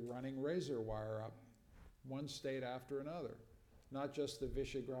basically running razor wire up, one state after another. Not just the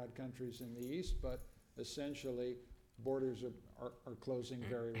Visegrad countries in the east, but essentially borders are closing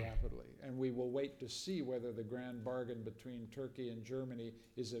very rapidly. And we will wait to see whether the grand bargain between Turkey and Germany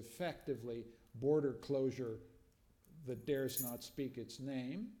is effectively border closure that dares not speak its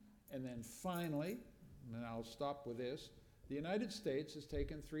name. And then finally, and I'll stop with this, the United States has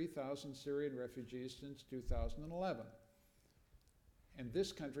taken 3,000 Syrian refugees since 2011. And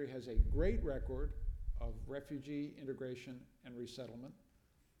this country has a great record of refugee integration and resettlement.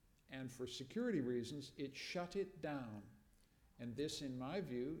 And for security reasons, it shut it down. And this, in my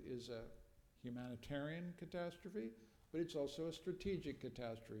view, is a humanitarian catastrophe, but it's also a strategic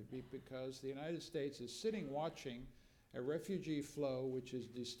catastrophe because the United States is sitting watching a refugee flow which is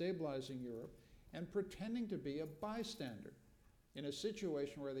destabilizing Europe and pretending to be a bystander in a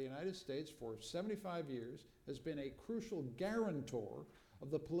situation where the United States for 75 years has been a crucial guarantor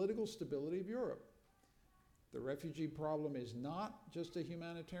of the political stability of Europe. The refugee problem is not just a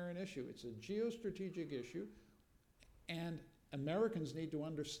humanitarian issue, it's a geostrategic issue, and Americans need to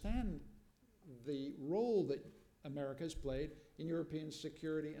understand the role that America has played in European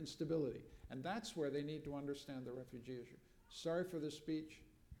security and stability. And that's where they need to understand the refugee issue. Sorry for the speech.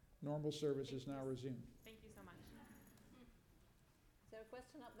 Normal service is now resumed. Thank you so much. Is there a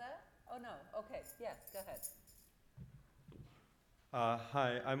question up there? Oh, no. Okay. Yes, go ahead.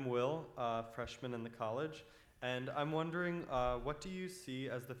 Hi, I'm Will, freshman in the college. And I'm wondering, what do you see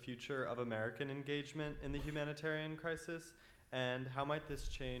as the future of American engagement in the humanitarian crisis? And how might this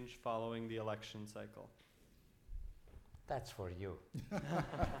change following the election cycle? That's for you.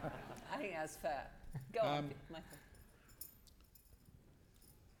 I think that's fair. Go on, Michael.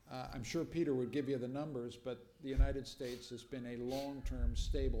 I'm sure Peter would give you the numbers, but the United States has been a long-term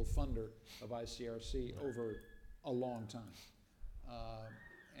stable funder of ICRC over a long time.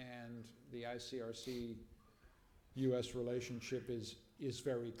 And the ICRC-US relationship is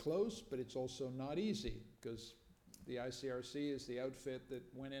very close, but it's also not easy, because the ICRC is the outfit that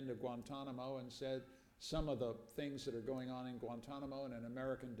went into Guantanamo and said some of the things that are going on in Guantanamo and in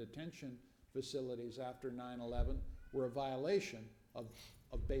American detention facilities after 9/11 were a violation of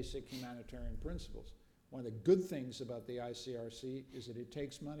basic humanitarian principles. One of the good things about the ICRC is that it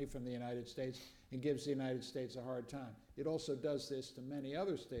takes money from the United States and gives the United States a hard time. It also does this to many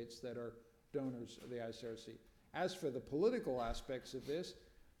other states that are donors of the ICRC. As for the political aspects of this,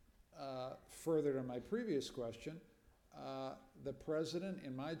 further to my previous question, the president,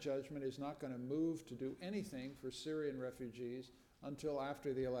 in my judgment, is not going to move to do anything for Syrian refugees until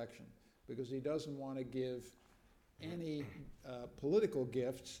after the election, because he doesn't want to give any political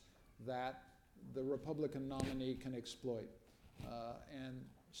gifts that the Republican nominee can exploit. And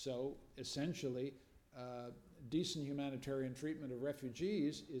so, essentially, decent humanitarian treatment of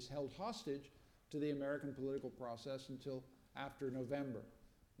refugees is held hostage to the American political process until after November.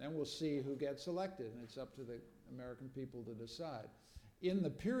 Then we'll see who gets elected, and it's up to the American people to decide. In the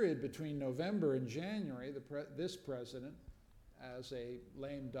period between November and January, this president, as a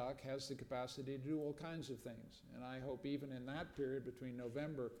lame duck, has the capacity to do all kinds of things. And I hope even in that period between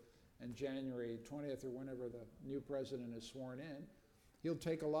November and January 20th, or whenever the new president is sworn in, he'll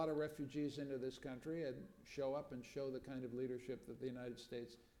take a lot of refugees into this country and show up and show the kind of leadership that the United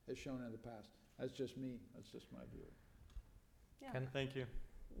States has shown in the past. That's just me. That's just my view. Yeah. Thank you.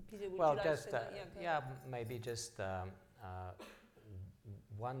 Peter, would Well, you like just to say that? Yeah, go ahead. maybe just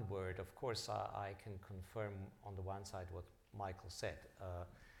one word. Of course, I can confirm on the one side what Michael said.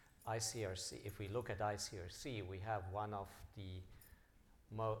 ICRC. If we look at ICRC, we have one of the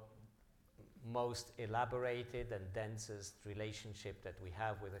most elaborated and densest relationship that we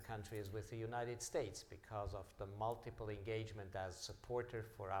have with a country is with the United States, because of the multiple engagement as supporter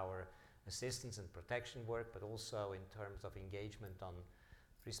for our assistance and protection work, but also in terms of engagement on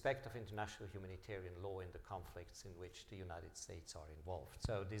respect of international humanitarian law in the conflicts in which the United States are involved.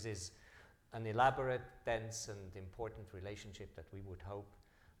 So this is an elaborate, dense, and important relationship that we would hope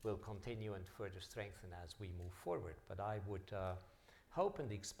will continue and further strengthen as we move forward. But I would hope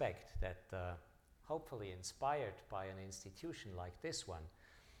and expect that, hopefully inspired by an institution like this one,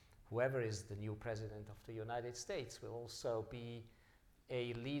 whoever is the new president of the United States will also be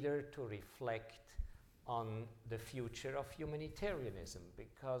a leader to reflect on the future of humanitarianism,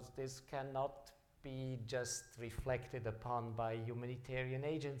 because this cannot be just reflected upon by humanitarian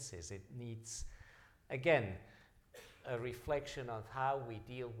agencies. It needs, again, a reflection of how we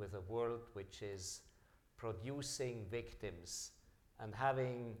deal with a world which is producing victims and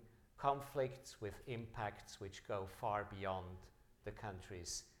having conflicts with impacts which go far beyond the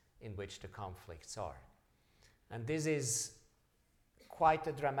countries in which the conflicts are. And this is quite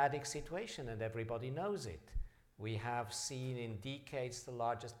a dramatic situation, and everybody knows it. We have seen in decades the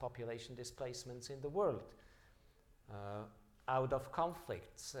largest population displacements in the world. Out of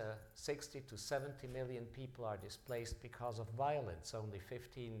conflicts, 60 to 70 million people are displaced because of violence. Only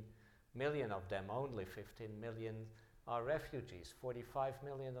 15 million of them, only 15 million are refugees. 45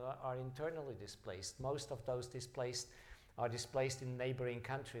 million are internally displaced. Most of those displaced are displaced in neighboring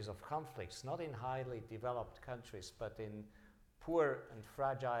countries of conflicts, not in highly developed countries, but in poor and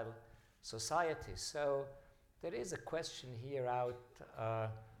fragile societies. So there is a question here out,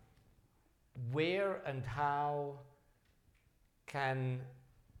 where and how can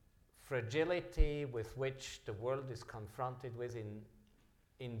fragility with which the world is confronted with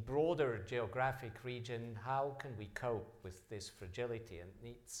in broader geographic region, how can we cope with this fragility? And it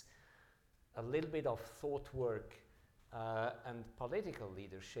needs a little bit of thought work and political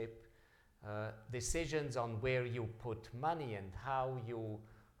leadership, decisions on where you put money and how you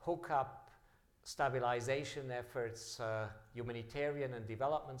hook up stabilization efforts, humanitarian and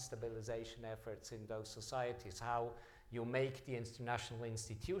development stabilization efforts in those societies, how you make the international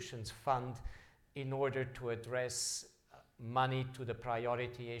institutions fund in order to address money to the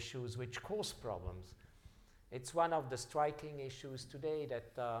priority issues which cause problems. It's one of the striking issues today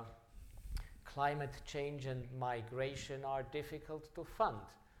that climate change and migration are difficult to fund,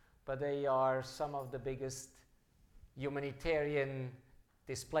 but they are some of the biggest humanitarian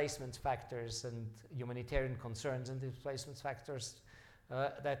displacement factors and humanitarian concerns and displacement factors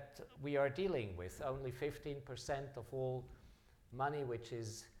that we are dealing with. Only 15% of all money, which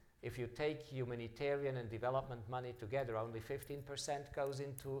is, if you take humanitarian and development money together, only 15% goes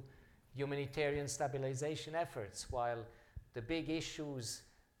into humanitarian stabilization efforts, while the big issues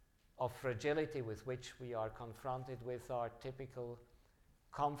of fragility with which we are confronted with are typical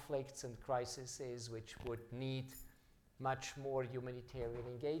conflicts and crises which would need much more humanitarian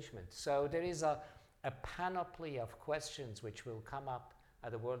engagement. So there is a panoply of questions which will come up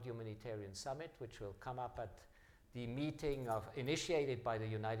at the World Humanitarian Summit, which will come up at the meeting initiated by the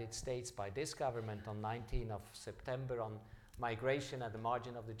United States, by this government, on 19th of September on migration at the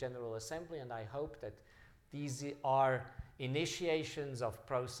margin of the General Assembly. And I hope that these are initiations of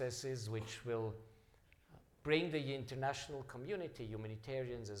processes which will bring the international community,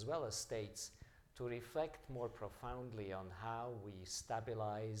 humanitarians as well as states, to reflect more profoundly on how we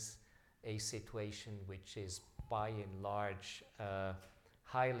stabilize a situation which is by and large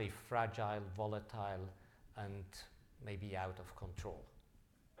highly fragile, volatile, and maybe out of control.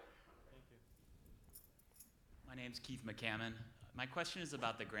 Thank you. My name's Keith McCammon. My question is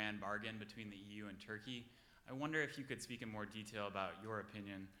about the grand bargain between the EU and Turkey. I wonder if you could speak in more detail about your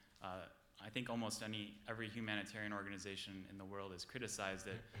opinion. I think almost every humanitarian organization in the world has criticized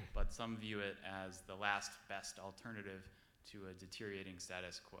it, but some view it as the last best alternative to a deteriorating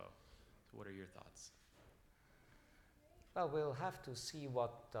status quo. So what are your thoughts? Well, we'll have to see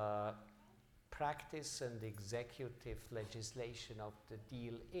what practice and executive legislation of the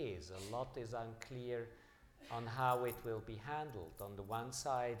deal is. A lot is unclear on how it will be handled. On the one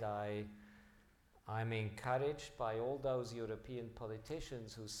side, I'm encouraged by all those European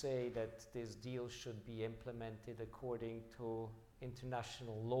politicians who say that this deal should be implemented according to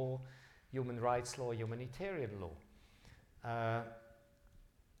international law, human rights law, humanitarian law.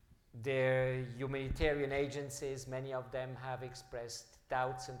 Their humanitarian agencies, many of them have expressed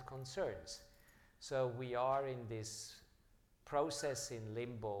doubts and concerns. So we are in this process in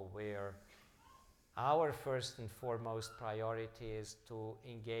limbo where our first and foremost priority is to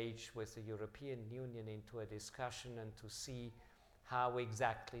engage with the European Union into a discussion and to see how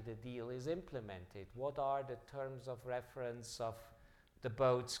exactly the deal is implemented. What are the terms of reference of the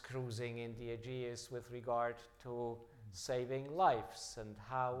boats cruising in the Aegeus with regard to saving lives, and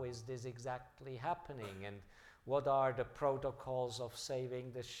how is this exactly happening, and what are the protocols of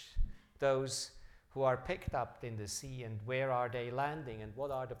saving those who are picked up in the sea, and where are they landing, and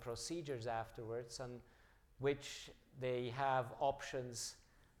what are the procedures afterwards, and which they have options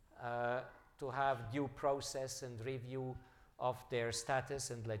to have due process and review of their status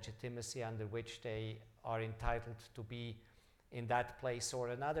and legitimacy under which they are entitled to be in that place or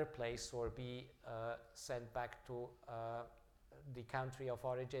another place, or be sent back to the country of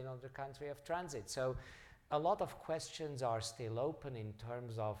origin or the country of transit. So a lot of questions are still open in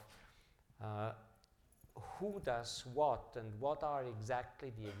terms of who does what and what are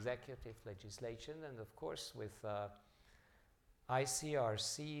exactly the executive legislation. And of course, with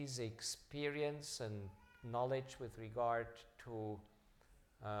ICRC's experience and knowledge with regard to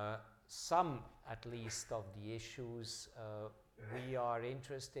some, at least, of the issues, we are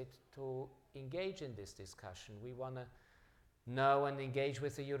interested to engage in this discussion. We want to know and engage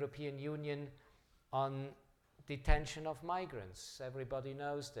with the European Union on detention of migrants. Everybody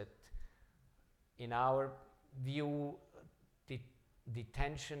knows that in our view,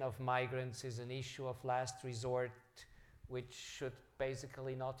 detention of migrants is an issue of last resort which should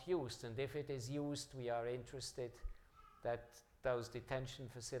basically not used. And if it is used, we are interested that those detention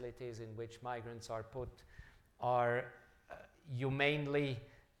facilities in which migrants are put are humanely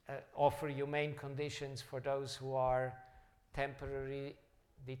offer humane conditions for those who are temporarily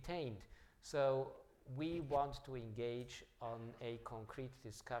detained. So we want to engage on a concrete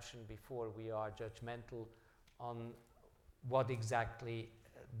discussion before we are judgmental on what exactly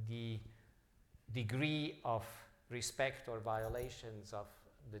the degree of respect or violations of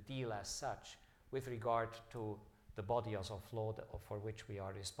the deal as such with regard to the bodies of law for which we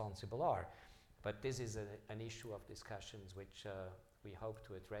are responsible are. But this is an issue of discussions which we hope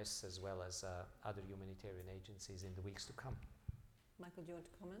to address, as well as other humanitarian agencies, in the weeks to come. Michael, do you want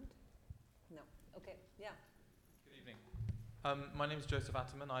to comment? No. Okay, yeah. Good evening. My name is Joseph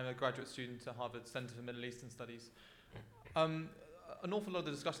Atterman. I'm a graduate student at Harvard Center for Middle Eastern Studies. An awful lot of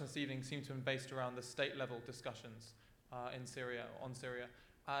the discussion this evening seems to have been based around the state-level discussions on Syria,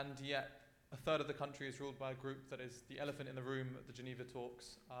 and yet a third of the country is ruled by a group that is the elephant in the room at the Geneva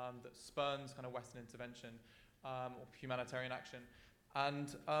talks, that spurns kind of Western intervention or humanitarian action,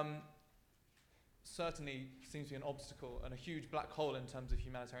 and certainly seems to be an obstacle and a huge black hole in terms of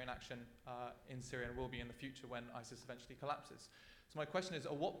humanitarian action in Syria, and will be in the future when ISIS eventually collapses. So my question is,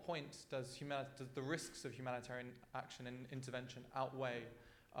 at what point does the risks of humanitarian action and intervention outweigh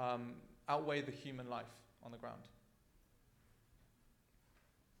the human life on the ground?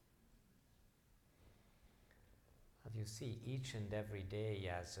 But you see, each and every day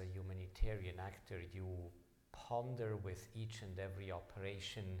as a humanitarian actor, you ponder with each and every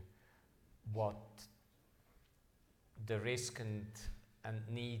operation what the risk and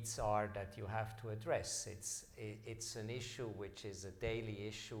needs are that you have to address. It's an issue which is a daily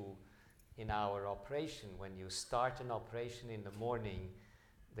issue in our operation. When you start an operation in the morning,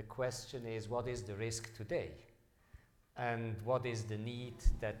 the question is, what is the risk today? And what is the need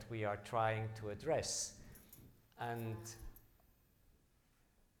that we are trying to address? And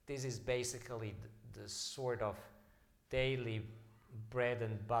this is basically the sort of daily bread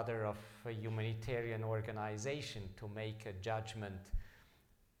and butter of a humanitarian organization, to make a judgment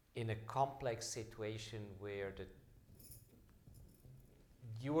in a complex situation where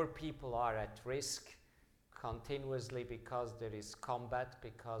your people are at risk continuously because there is combat,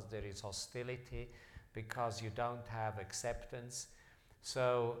 because there is hostility, because you don't have acceptance.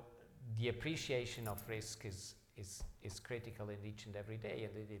 So the appreciation of risk is critical in each and every day,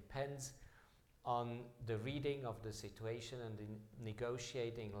 and it depends on the reading of the situation and the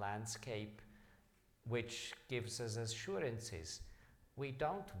negotiating landscape, which gives us assurances. We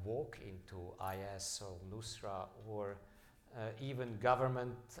don't walk into IS or Nusra or even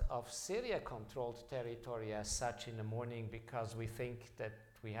government of Syria controlled territory as such in the morning because we think that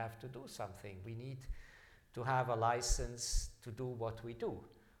we have to do something. We need to have a license to do what we do,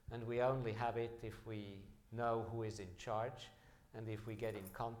 and we only have it if we know who is in charge, and if we get in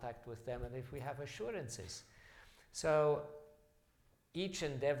contact with them, and if we have assurances. So each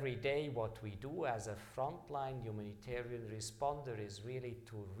and every day what we do as a frontline humanitarian responder is really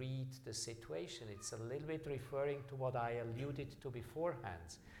to read the situation. It's a little bit referring to what I alluded to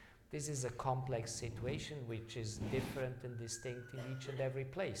beforehand. This is a complex situation which is different and distinct in each and every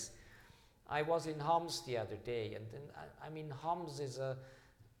place. I was in Homs the other day, and I mean, Homs is a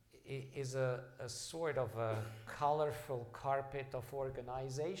sort of a colorful carpet of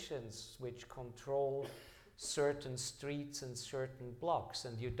organizations which control certain streets and certain blocks,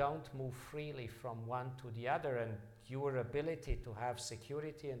 and you don't move freely from one to the other, and your ability to have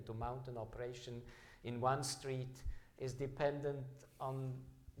security and to mount an operation in one street is dependent on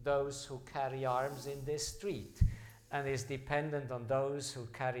those who carry arms in this street, and is dependent on those who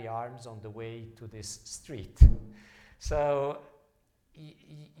carry arms on the way to this street. So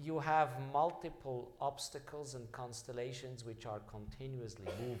you have multiple obstacles and constellations which are continuously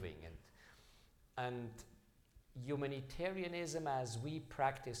moving, and humanitarianism as we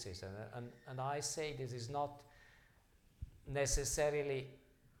practice it, and I say this is not necessarily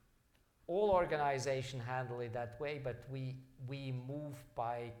all organizations handle it that way, but we move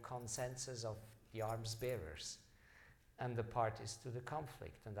by consensus of the arms bearers and the parties to the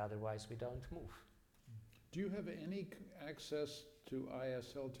conflict, and otherwise we don't move. Do you have any access to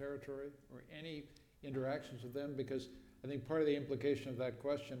IS-held territory or any interactions with them? Because I think part of the implication of that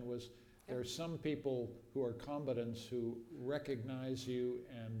question was there are some people who are combatants who recognize you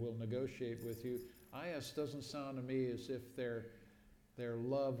and will negotiate with you. IS doesn't sound to me as if their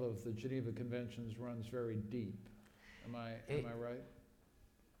love of the Geneva Conventions runs very deep. Am I right?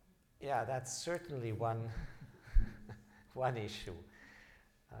 Yeah, that's certainly one issue.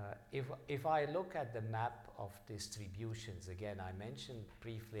 If I look at the map of distributions, again, I mentioned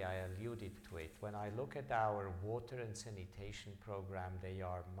briefly, I alluded to it. When I look at our water and sanitation program, they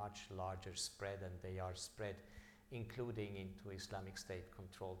are much larger spread, and they are spread including into Islamic State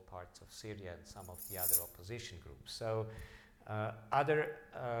controlled parts of Syria and some of the other opposition groups. So other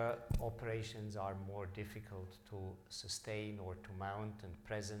operations are more difficult to sustain or to mount, and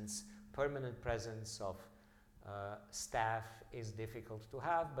permanent presence of staff is difficult to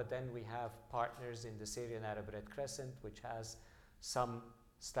have, but then we have partners in the Syrian Arab Red Crescent, which has some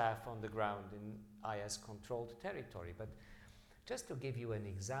staff on the ground in IS-controlled territory. But just to give you an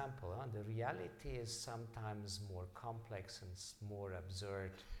example, the reality is sometimes more complex and more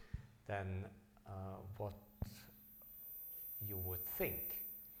absurd than what you would think.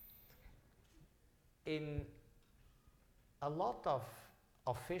 In a lot of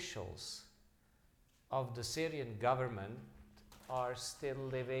officials of the Syrian government are still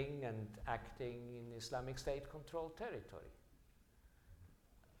living and acting in Islamic State-controlled territory.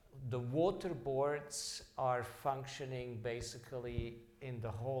 The water boards are functioning basically in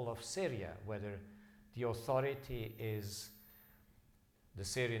the whole of Syria, whether the authority is the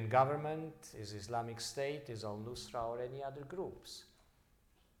Syrian government, is Islamic State, is al-Nusra, or any other groups.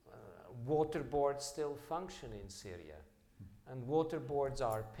 Water boards still function in Syria. And water boards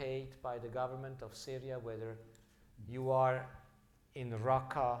are paid by the government of Syria, whether you are in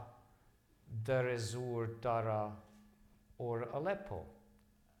Raqqa, Deir ez-Zor, Dara, or Aleppo,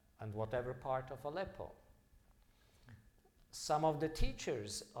 and whatever part of Aleppo. some of the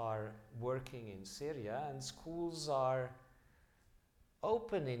teachers are working in Syria, and schools are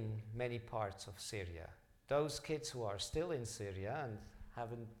open in many parts of Syria. Those kids who are still in Syria and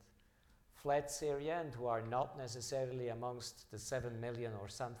haven't fled Syria and who are not necessarily amongst the 7 million or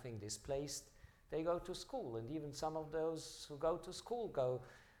something displaced, they go to school. And even some of those who go to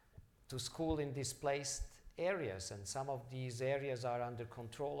school in displaced areas. And some of these areas are under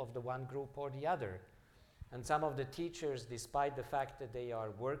control of the one group or the other. And some of the teachers, despite the fact that they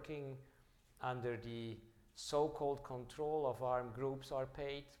are working under the so-called control of armed groups, are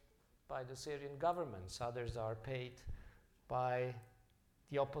paid by the Syrian governments. Others are paid by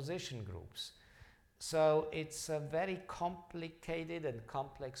the opposition groups. So it's a very complicated and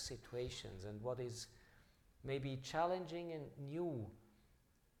complex situations. And what is maybe challenging and new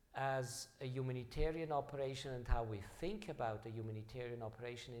as a humanitarian operation and how we think about a humanitarian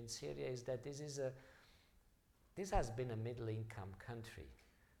operation in Syria is that this has been a middle-income country,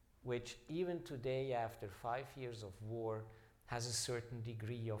 which even today, after 5 years of war, has a certain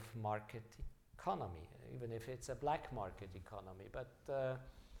degree of market economy, even if it's a black market economy. But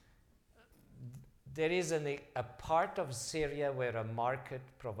there is a part of Syria where a market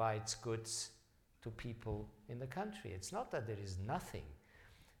provides goods to people in the country. It's not that there is nothing.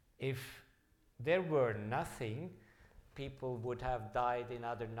 If there were nothing, people would have died in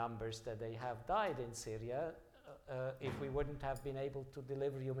other numbers that they have died in Syria if we wouldn't have been able to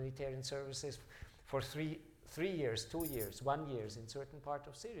deliver humanitarian services for 3 years, 2 years, 1 year in certain part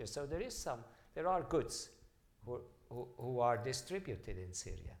of Syria. So there are goods who are distributed in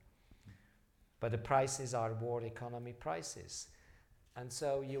Syria. But the prices are war economy prices. And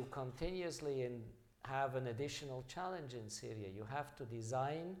so you continuously have an additional challenge in Syria. You have to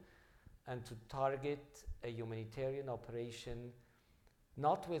design and to target a humanitarian operation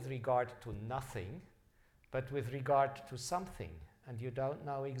not with regard to nothing, but with regard to something. And you don't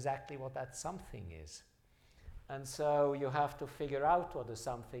know exactly what that something is. And so you have to figure out what the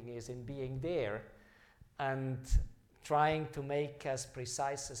something is in being there and trying to make as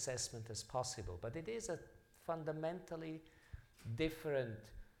precise assessment as possible. But it is a fundamentally different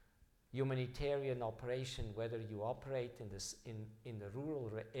humanitarian operation, whether you operate in the rural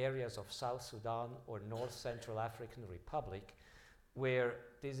areas of South Sudan or North Central African Republic, where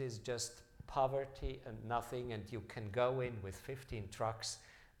this is just poverty and nothing, and you can go in with 15 trucks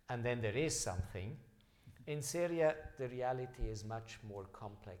and then there is something. In Syria, the reality is much more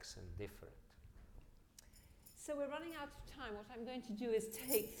complex and different. So we're running out of time. What I'm going to do is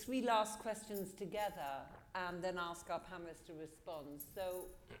take 3 last questions together and then ask our panelists to respond. So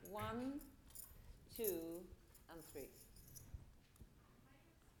 1, 2, and 3.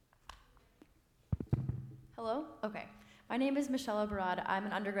 Hello? Okay. My name is Michelle Barad. I'm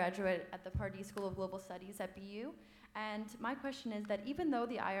an undergraduate at the Pardee School of Global Studies at BU. And my question is that even though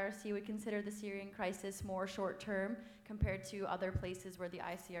the IRC would consider the Syrian crisis more short-term compared to other places where the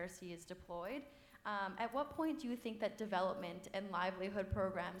ICRC is deployed, at what point do you think that development and livelihood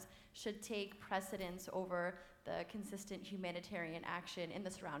programs should take precedence over the consistent humanitarian action in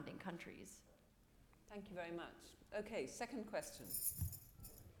the surrounding countries? Thank you very much. Okay, second question.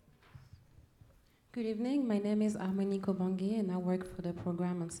 Good evening. My name is Harmony Kobangi, and I work for the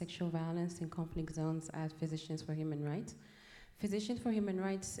Program on Sexual Violence in Conflict Zones at Physicians for Human Rights. Physicians for Human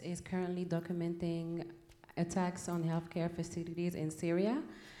Rights is currently documenting attacks on healthcare facilities in Syria.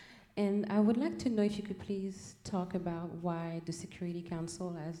 And I would like to know if you could please talk about why the Security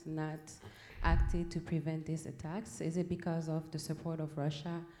Council has not acted to prevent these attacks. Is it because of the support of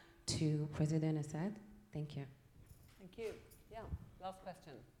Russia to President Assad? Thank you. Thank you. Yeah, last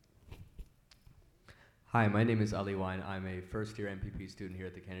question. Hi, my name is Ali Wine. I'm a first-year MPP student here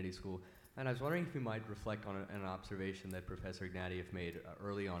at the Kennedy School, and I was wondering if you might reflect on an observation that Professor Ignatieff made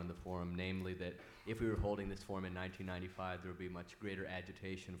early on in the forum, namely that if we were holding this forum in 1995, there would be much greater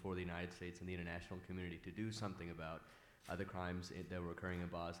agitation for the United States and the international community to do something about the crimes that were occurring in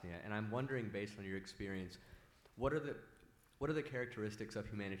Bosnia. And I'm wondering, based on your experience, what are the characteristics of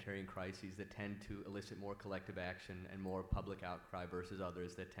humanitarian crises that tend to elicit more collective action and more public outcry versus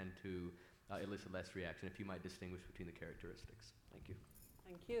others that tend to elicit less reaction, if you might distinguish between the characteristics. Thank you.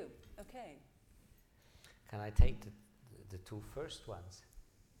 Thank you. Okay. Can I take the 2 first ones?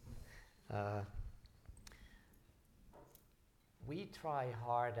 We try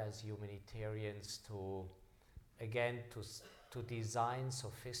hard as humanitarians to design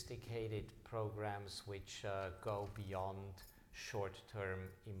sophisticated programs which go beyond short-term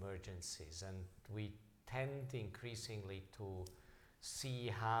emergencies, and we tend increasingly to see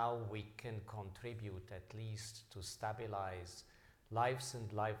how we can contribute at least to stabilize lives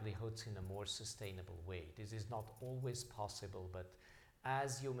and livelihoods in a more sustainable way. This is not always possible, but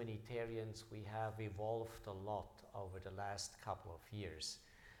as humanitarians, we have evolved a lot over the last couple of years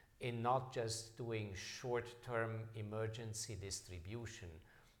in not just doing short-term emergency distribution,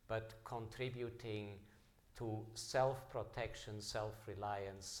 but contributing to self-protection,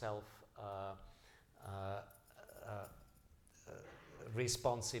 self-reliance,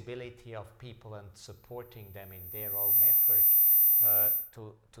 responsibility of people and supporting them in their own effort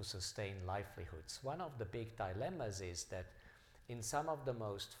to sustain livelihoods. One of the big dilemmas is that in some of the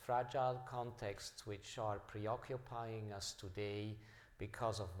most fragile contexts which are preoccupying us today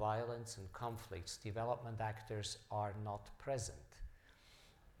because of violence and conflicts, development actors are not present.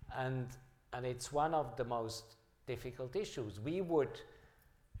 And it's one of the most difficult issues. We would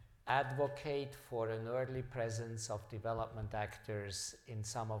advocate for an early presence of development actors in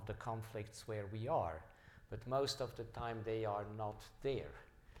some of the conflicts where we are, but most of the time they are not there.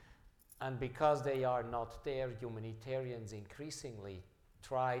 And because they are not there, humanitarians increasingly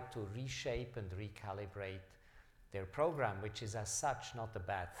try to reshape and recalibrate their program, which is as such not a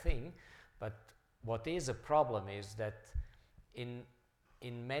bad thing. But what is a problem is that in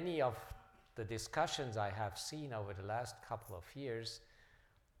many of the discussions I have seen over the last couple of years,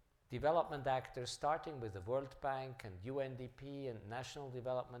 development actors, starting with the World Bank and UNDP and national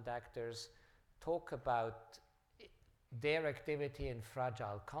development actors, talk about their activity in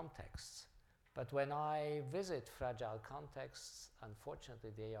fragile contexts. But when I visit fragile contexts,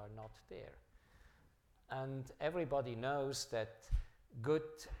 unfortunately, they are not there. And everybody knows that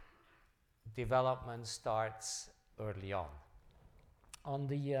good development starts early on. On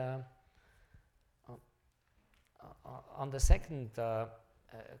the second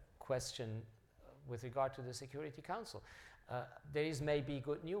question with regard to the Security Council, there is maybe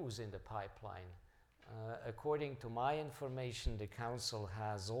good news in the pipeline. According to my information, the Council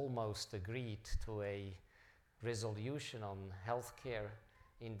has almost agreed to a resolution on healthcare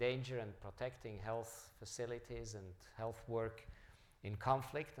in danger and protecting health facilities and health work in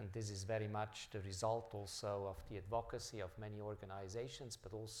conflict, and this is very much the result also of the advocacy of many organizations,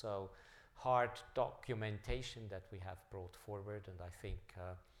 but also hard documentation that we have brought forward. And I think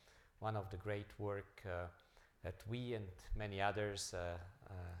one of the great work that we and many others,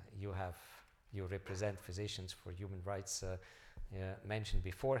 you represent Physicians for Human Rights, mentioned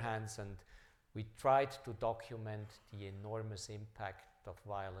beforehand, and we tried to document the enormous impact of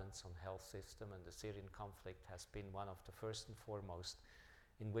violence on health system, and the Syrian conflict has been one of the first and foremost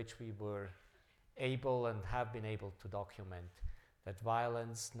in which we were able and have been able to document that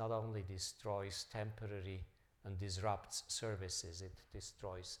violence not only destroys temporary and disrupts services, it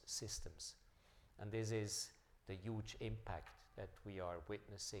destroys systems. And this is the huge impact that we are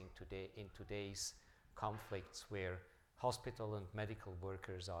witnessing today in today's conflicts, where hospital and medical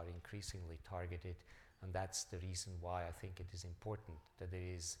workers are increasingly targeted. And that's the reason why I think it is important that there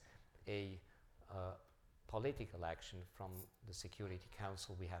is a political action from the Security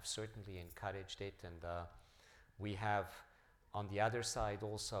Council. We have certainly encouraged it, and we have on the other side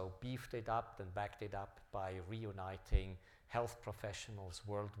also beefed it up and backed it up by reuniting health professionals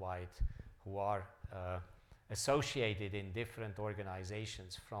worldwide who are associated in different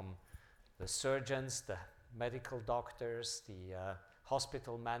organizations, from the surgeons, the medical doctors, the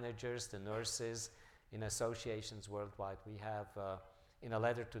hospital managers, the nurses, in associations worldwide. We have, in a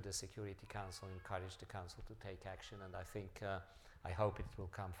letter to the Security Council, encouraged the Council to take action, and I think, I hope it will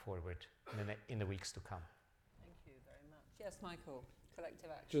come forward in the weeks to come. Thank you very much. Yes, Michael, collective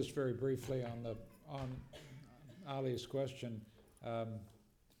action. Just very briefly on Ali's question,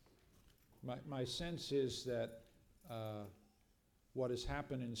 my sense is that what has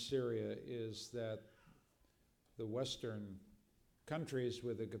happened in Syria is that the Western countries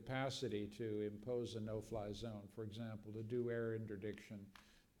with the capacity to impose a no-fly zone, for example, to do air interdiction,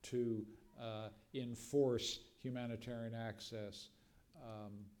 to enforce humanitarian access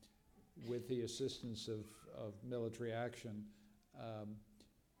with the assistance of military action,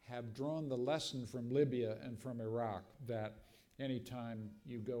 have drawn the lesson from Libya and from Iraq that anytime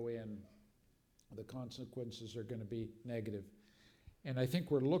you go in, the consequences are going to be negative. And I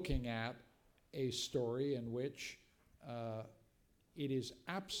think we're looking at a story in which it is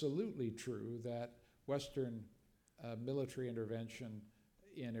absolutely true that Western military intervention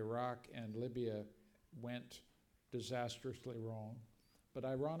in Iraq and Libya went disastrously wrong. But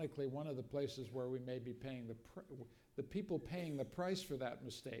ironically, one of the places where we may be paying the people paying the price for that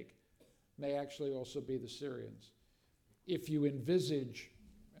mistake may actually also be the Syrians. If you envisage,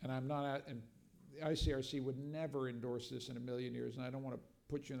 and I'm not, and the ICRC would never endorse this in a million years, and I don't want to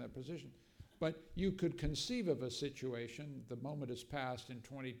put you in that position, But you could conceive of a situation, the moment has passed in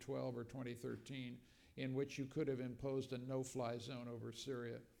 2012 or 2013, in which you could have imposed a no-fly zone over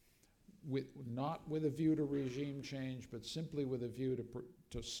Syria, not with a view to regime change, but simply with a view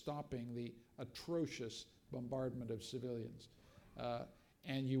to stopping the atrocious bombardment of civilians.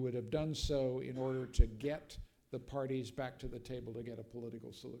 And you would have done so in order to get the parties back to the table to get a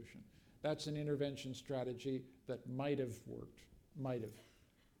political solution. That's an intervention strategy that might have worked,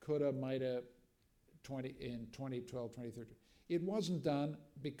 coulda, mighta, in 2012, 2013. It wasn't done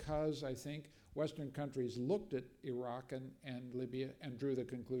because I think Western countries looked at Iraq and Libya and drew the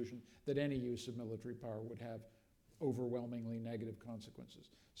conclusion that any use of military power would have overwhelmingly negative consequences.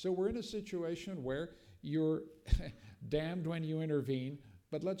 So we're in a situation where you're damned when you intervene,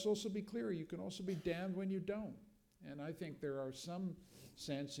 but let's also be clear, you can also be damned when you don't. And I think there are some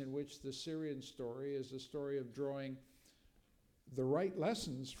sense in which the Syrian story is a story of drawing the right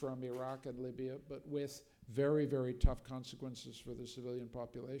lessons from Iraq and Libya, but with very, very tough consequences for the civilian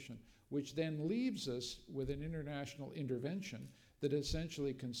population, which then leaves us with an international intervention that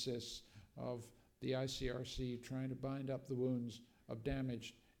essentially consists of the ICRC trying to bind up the wounds of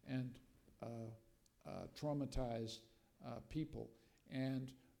damaged and traumatized people.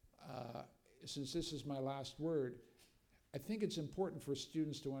 And since this is my last word, I think it's important for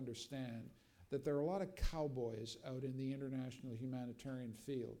students to understand that there are a lot of cowboys out in the international humanitarian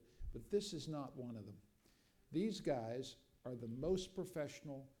field, but this is not one of them. These guys are the most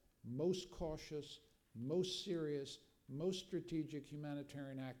professional, most cautious, most serious, most strategic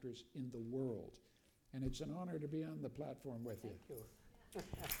humanitarian actors in the world. And it's an honor to be on the platform with you. Thank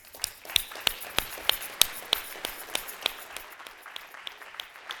you.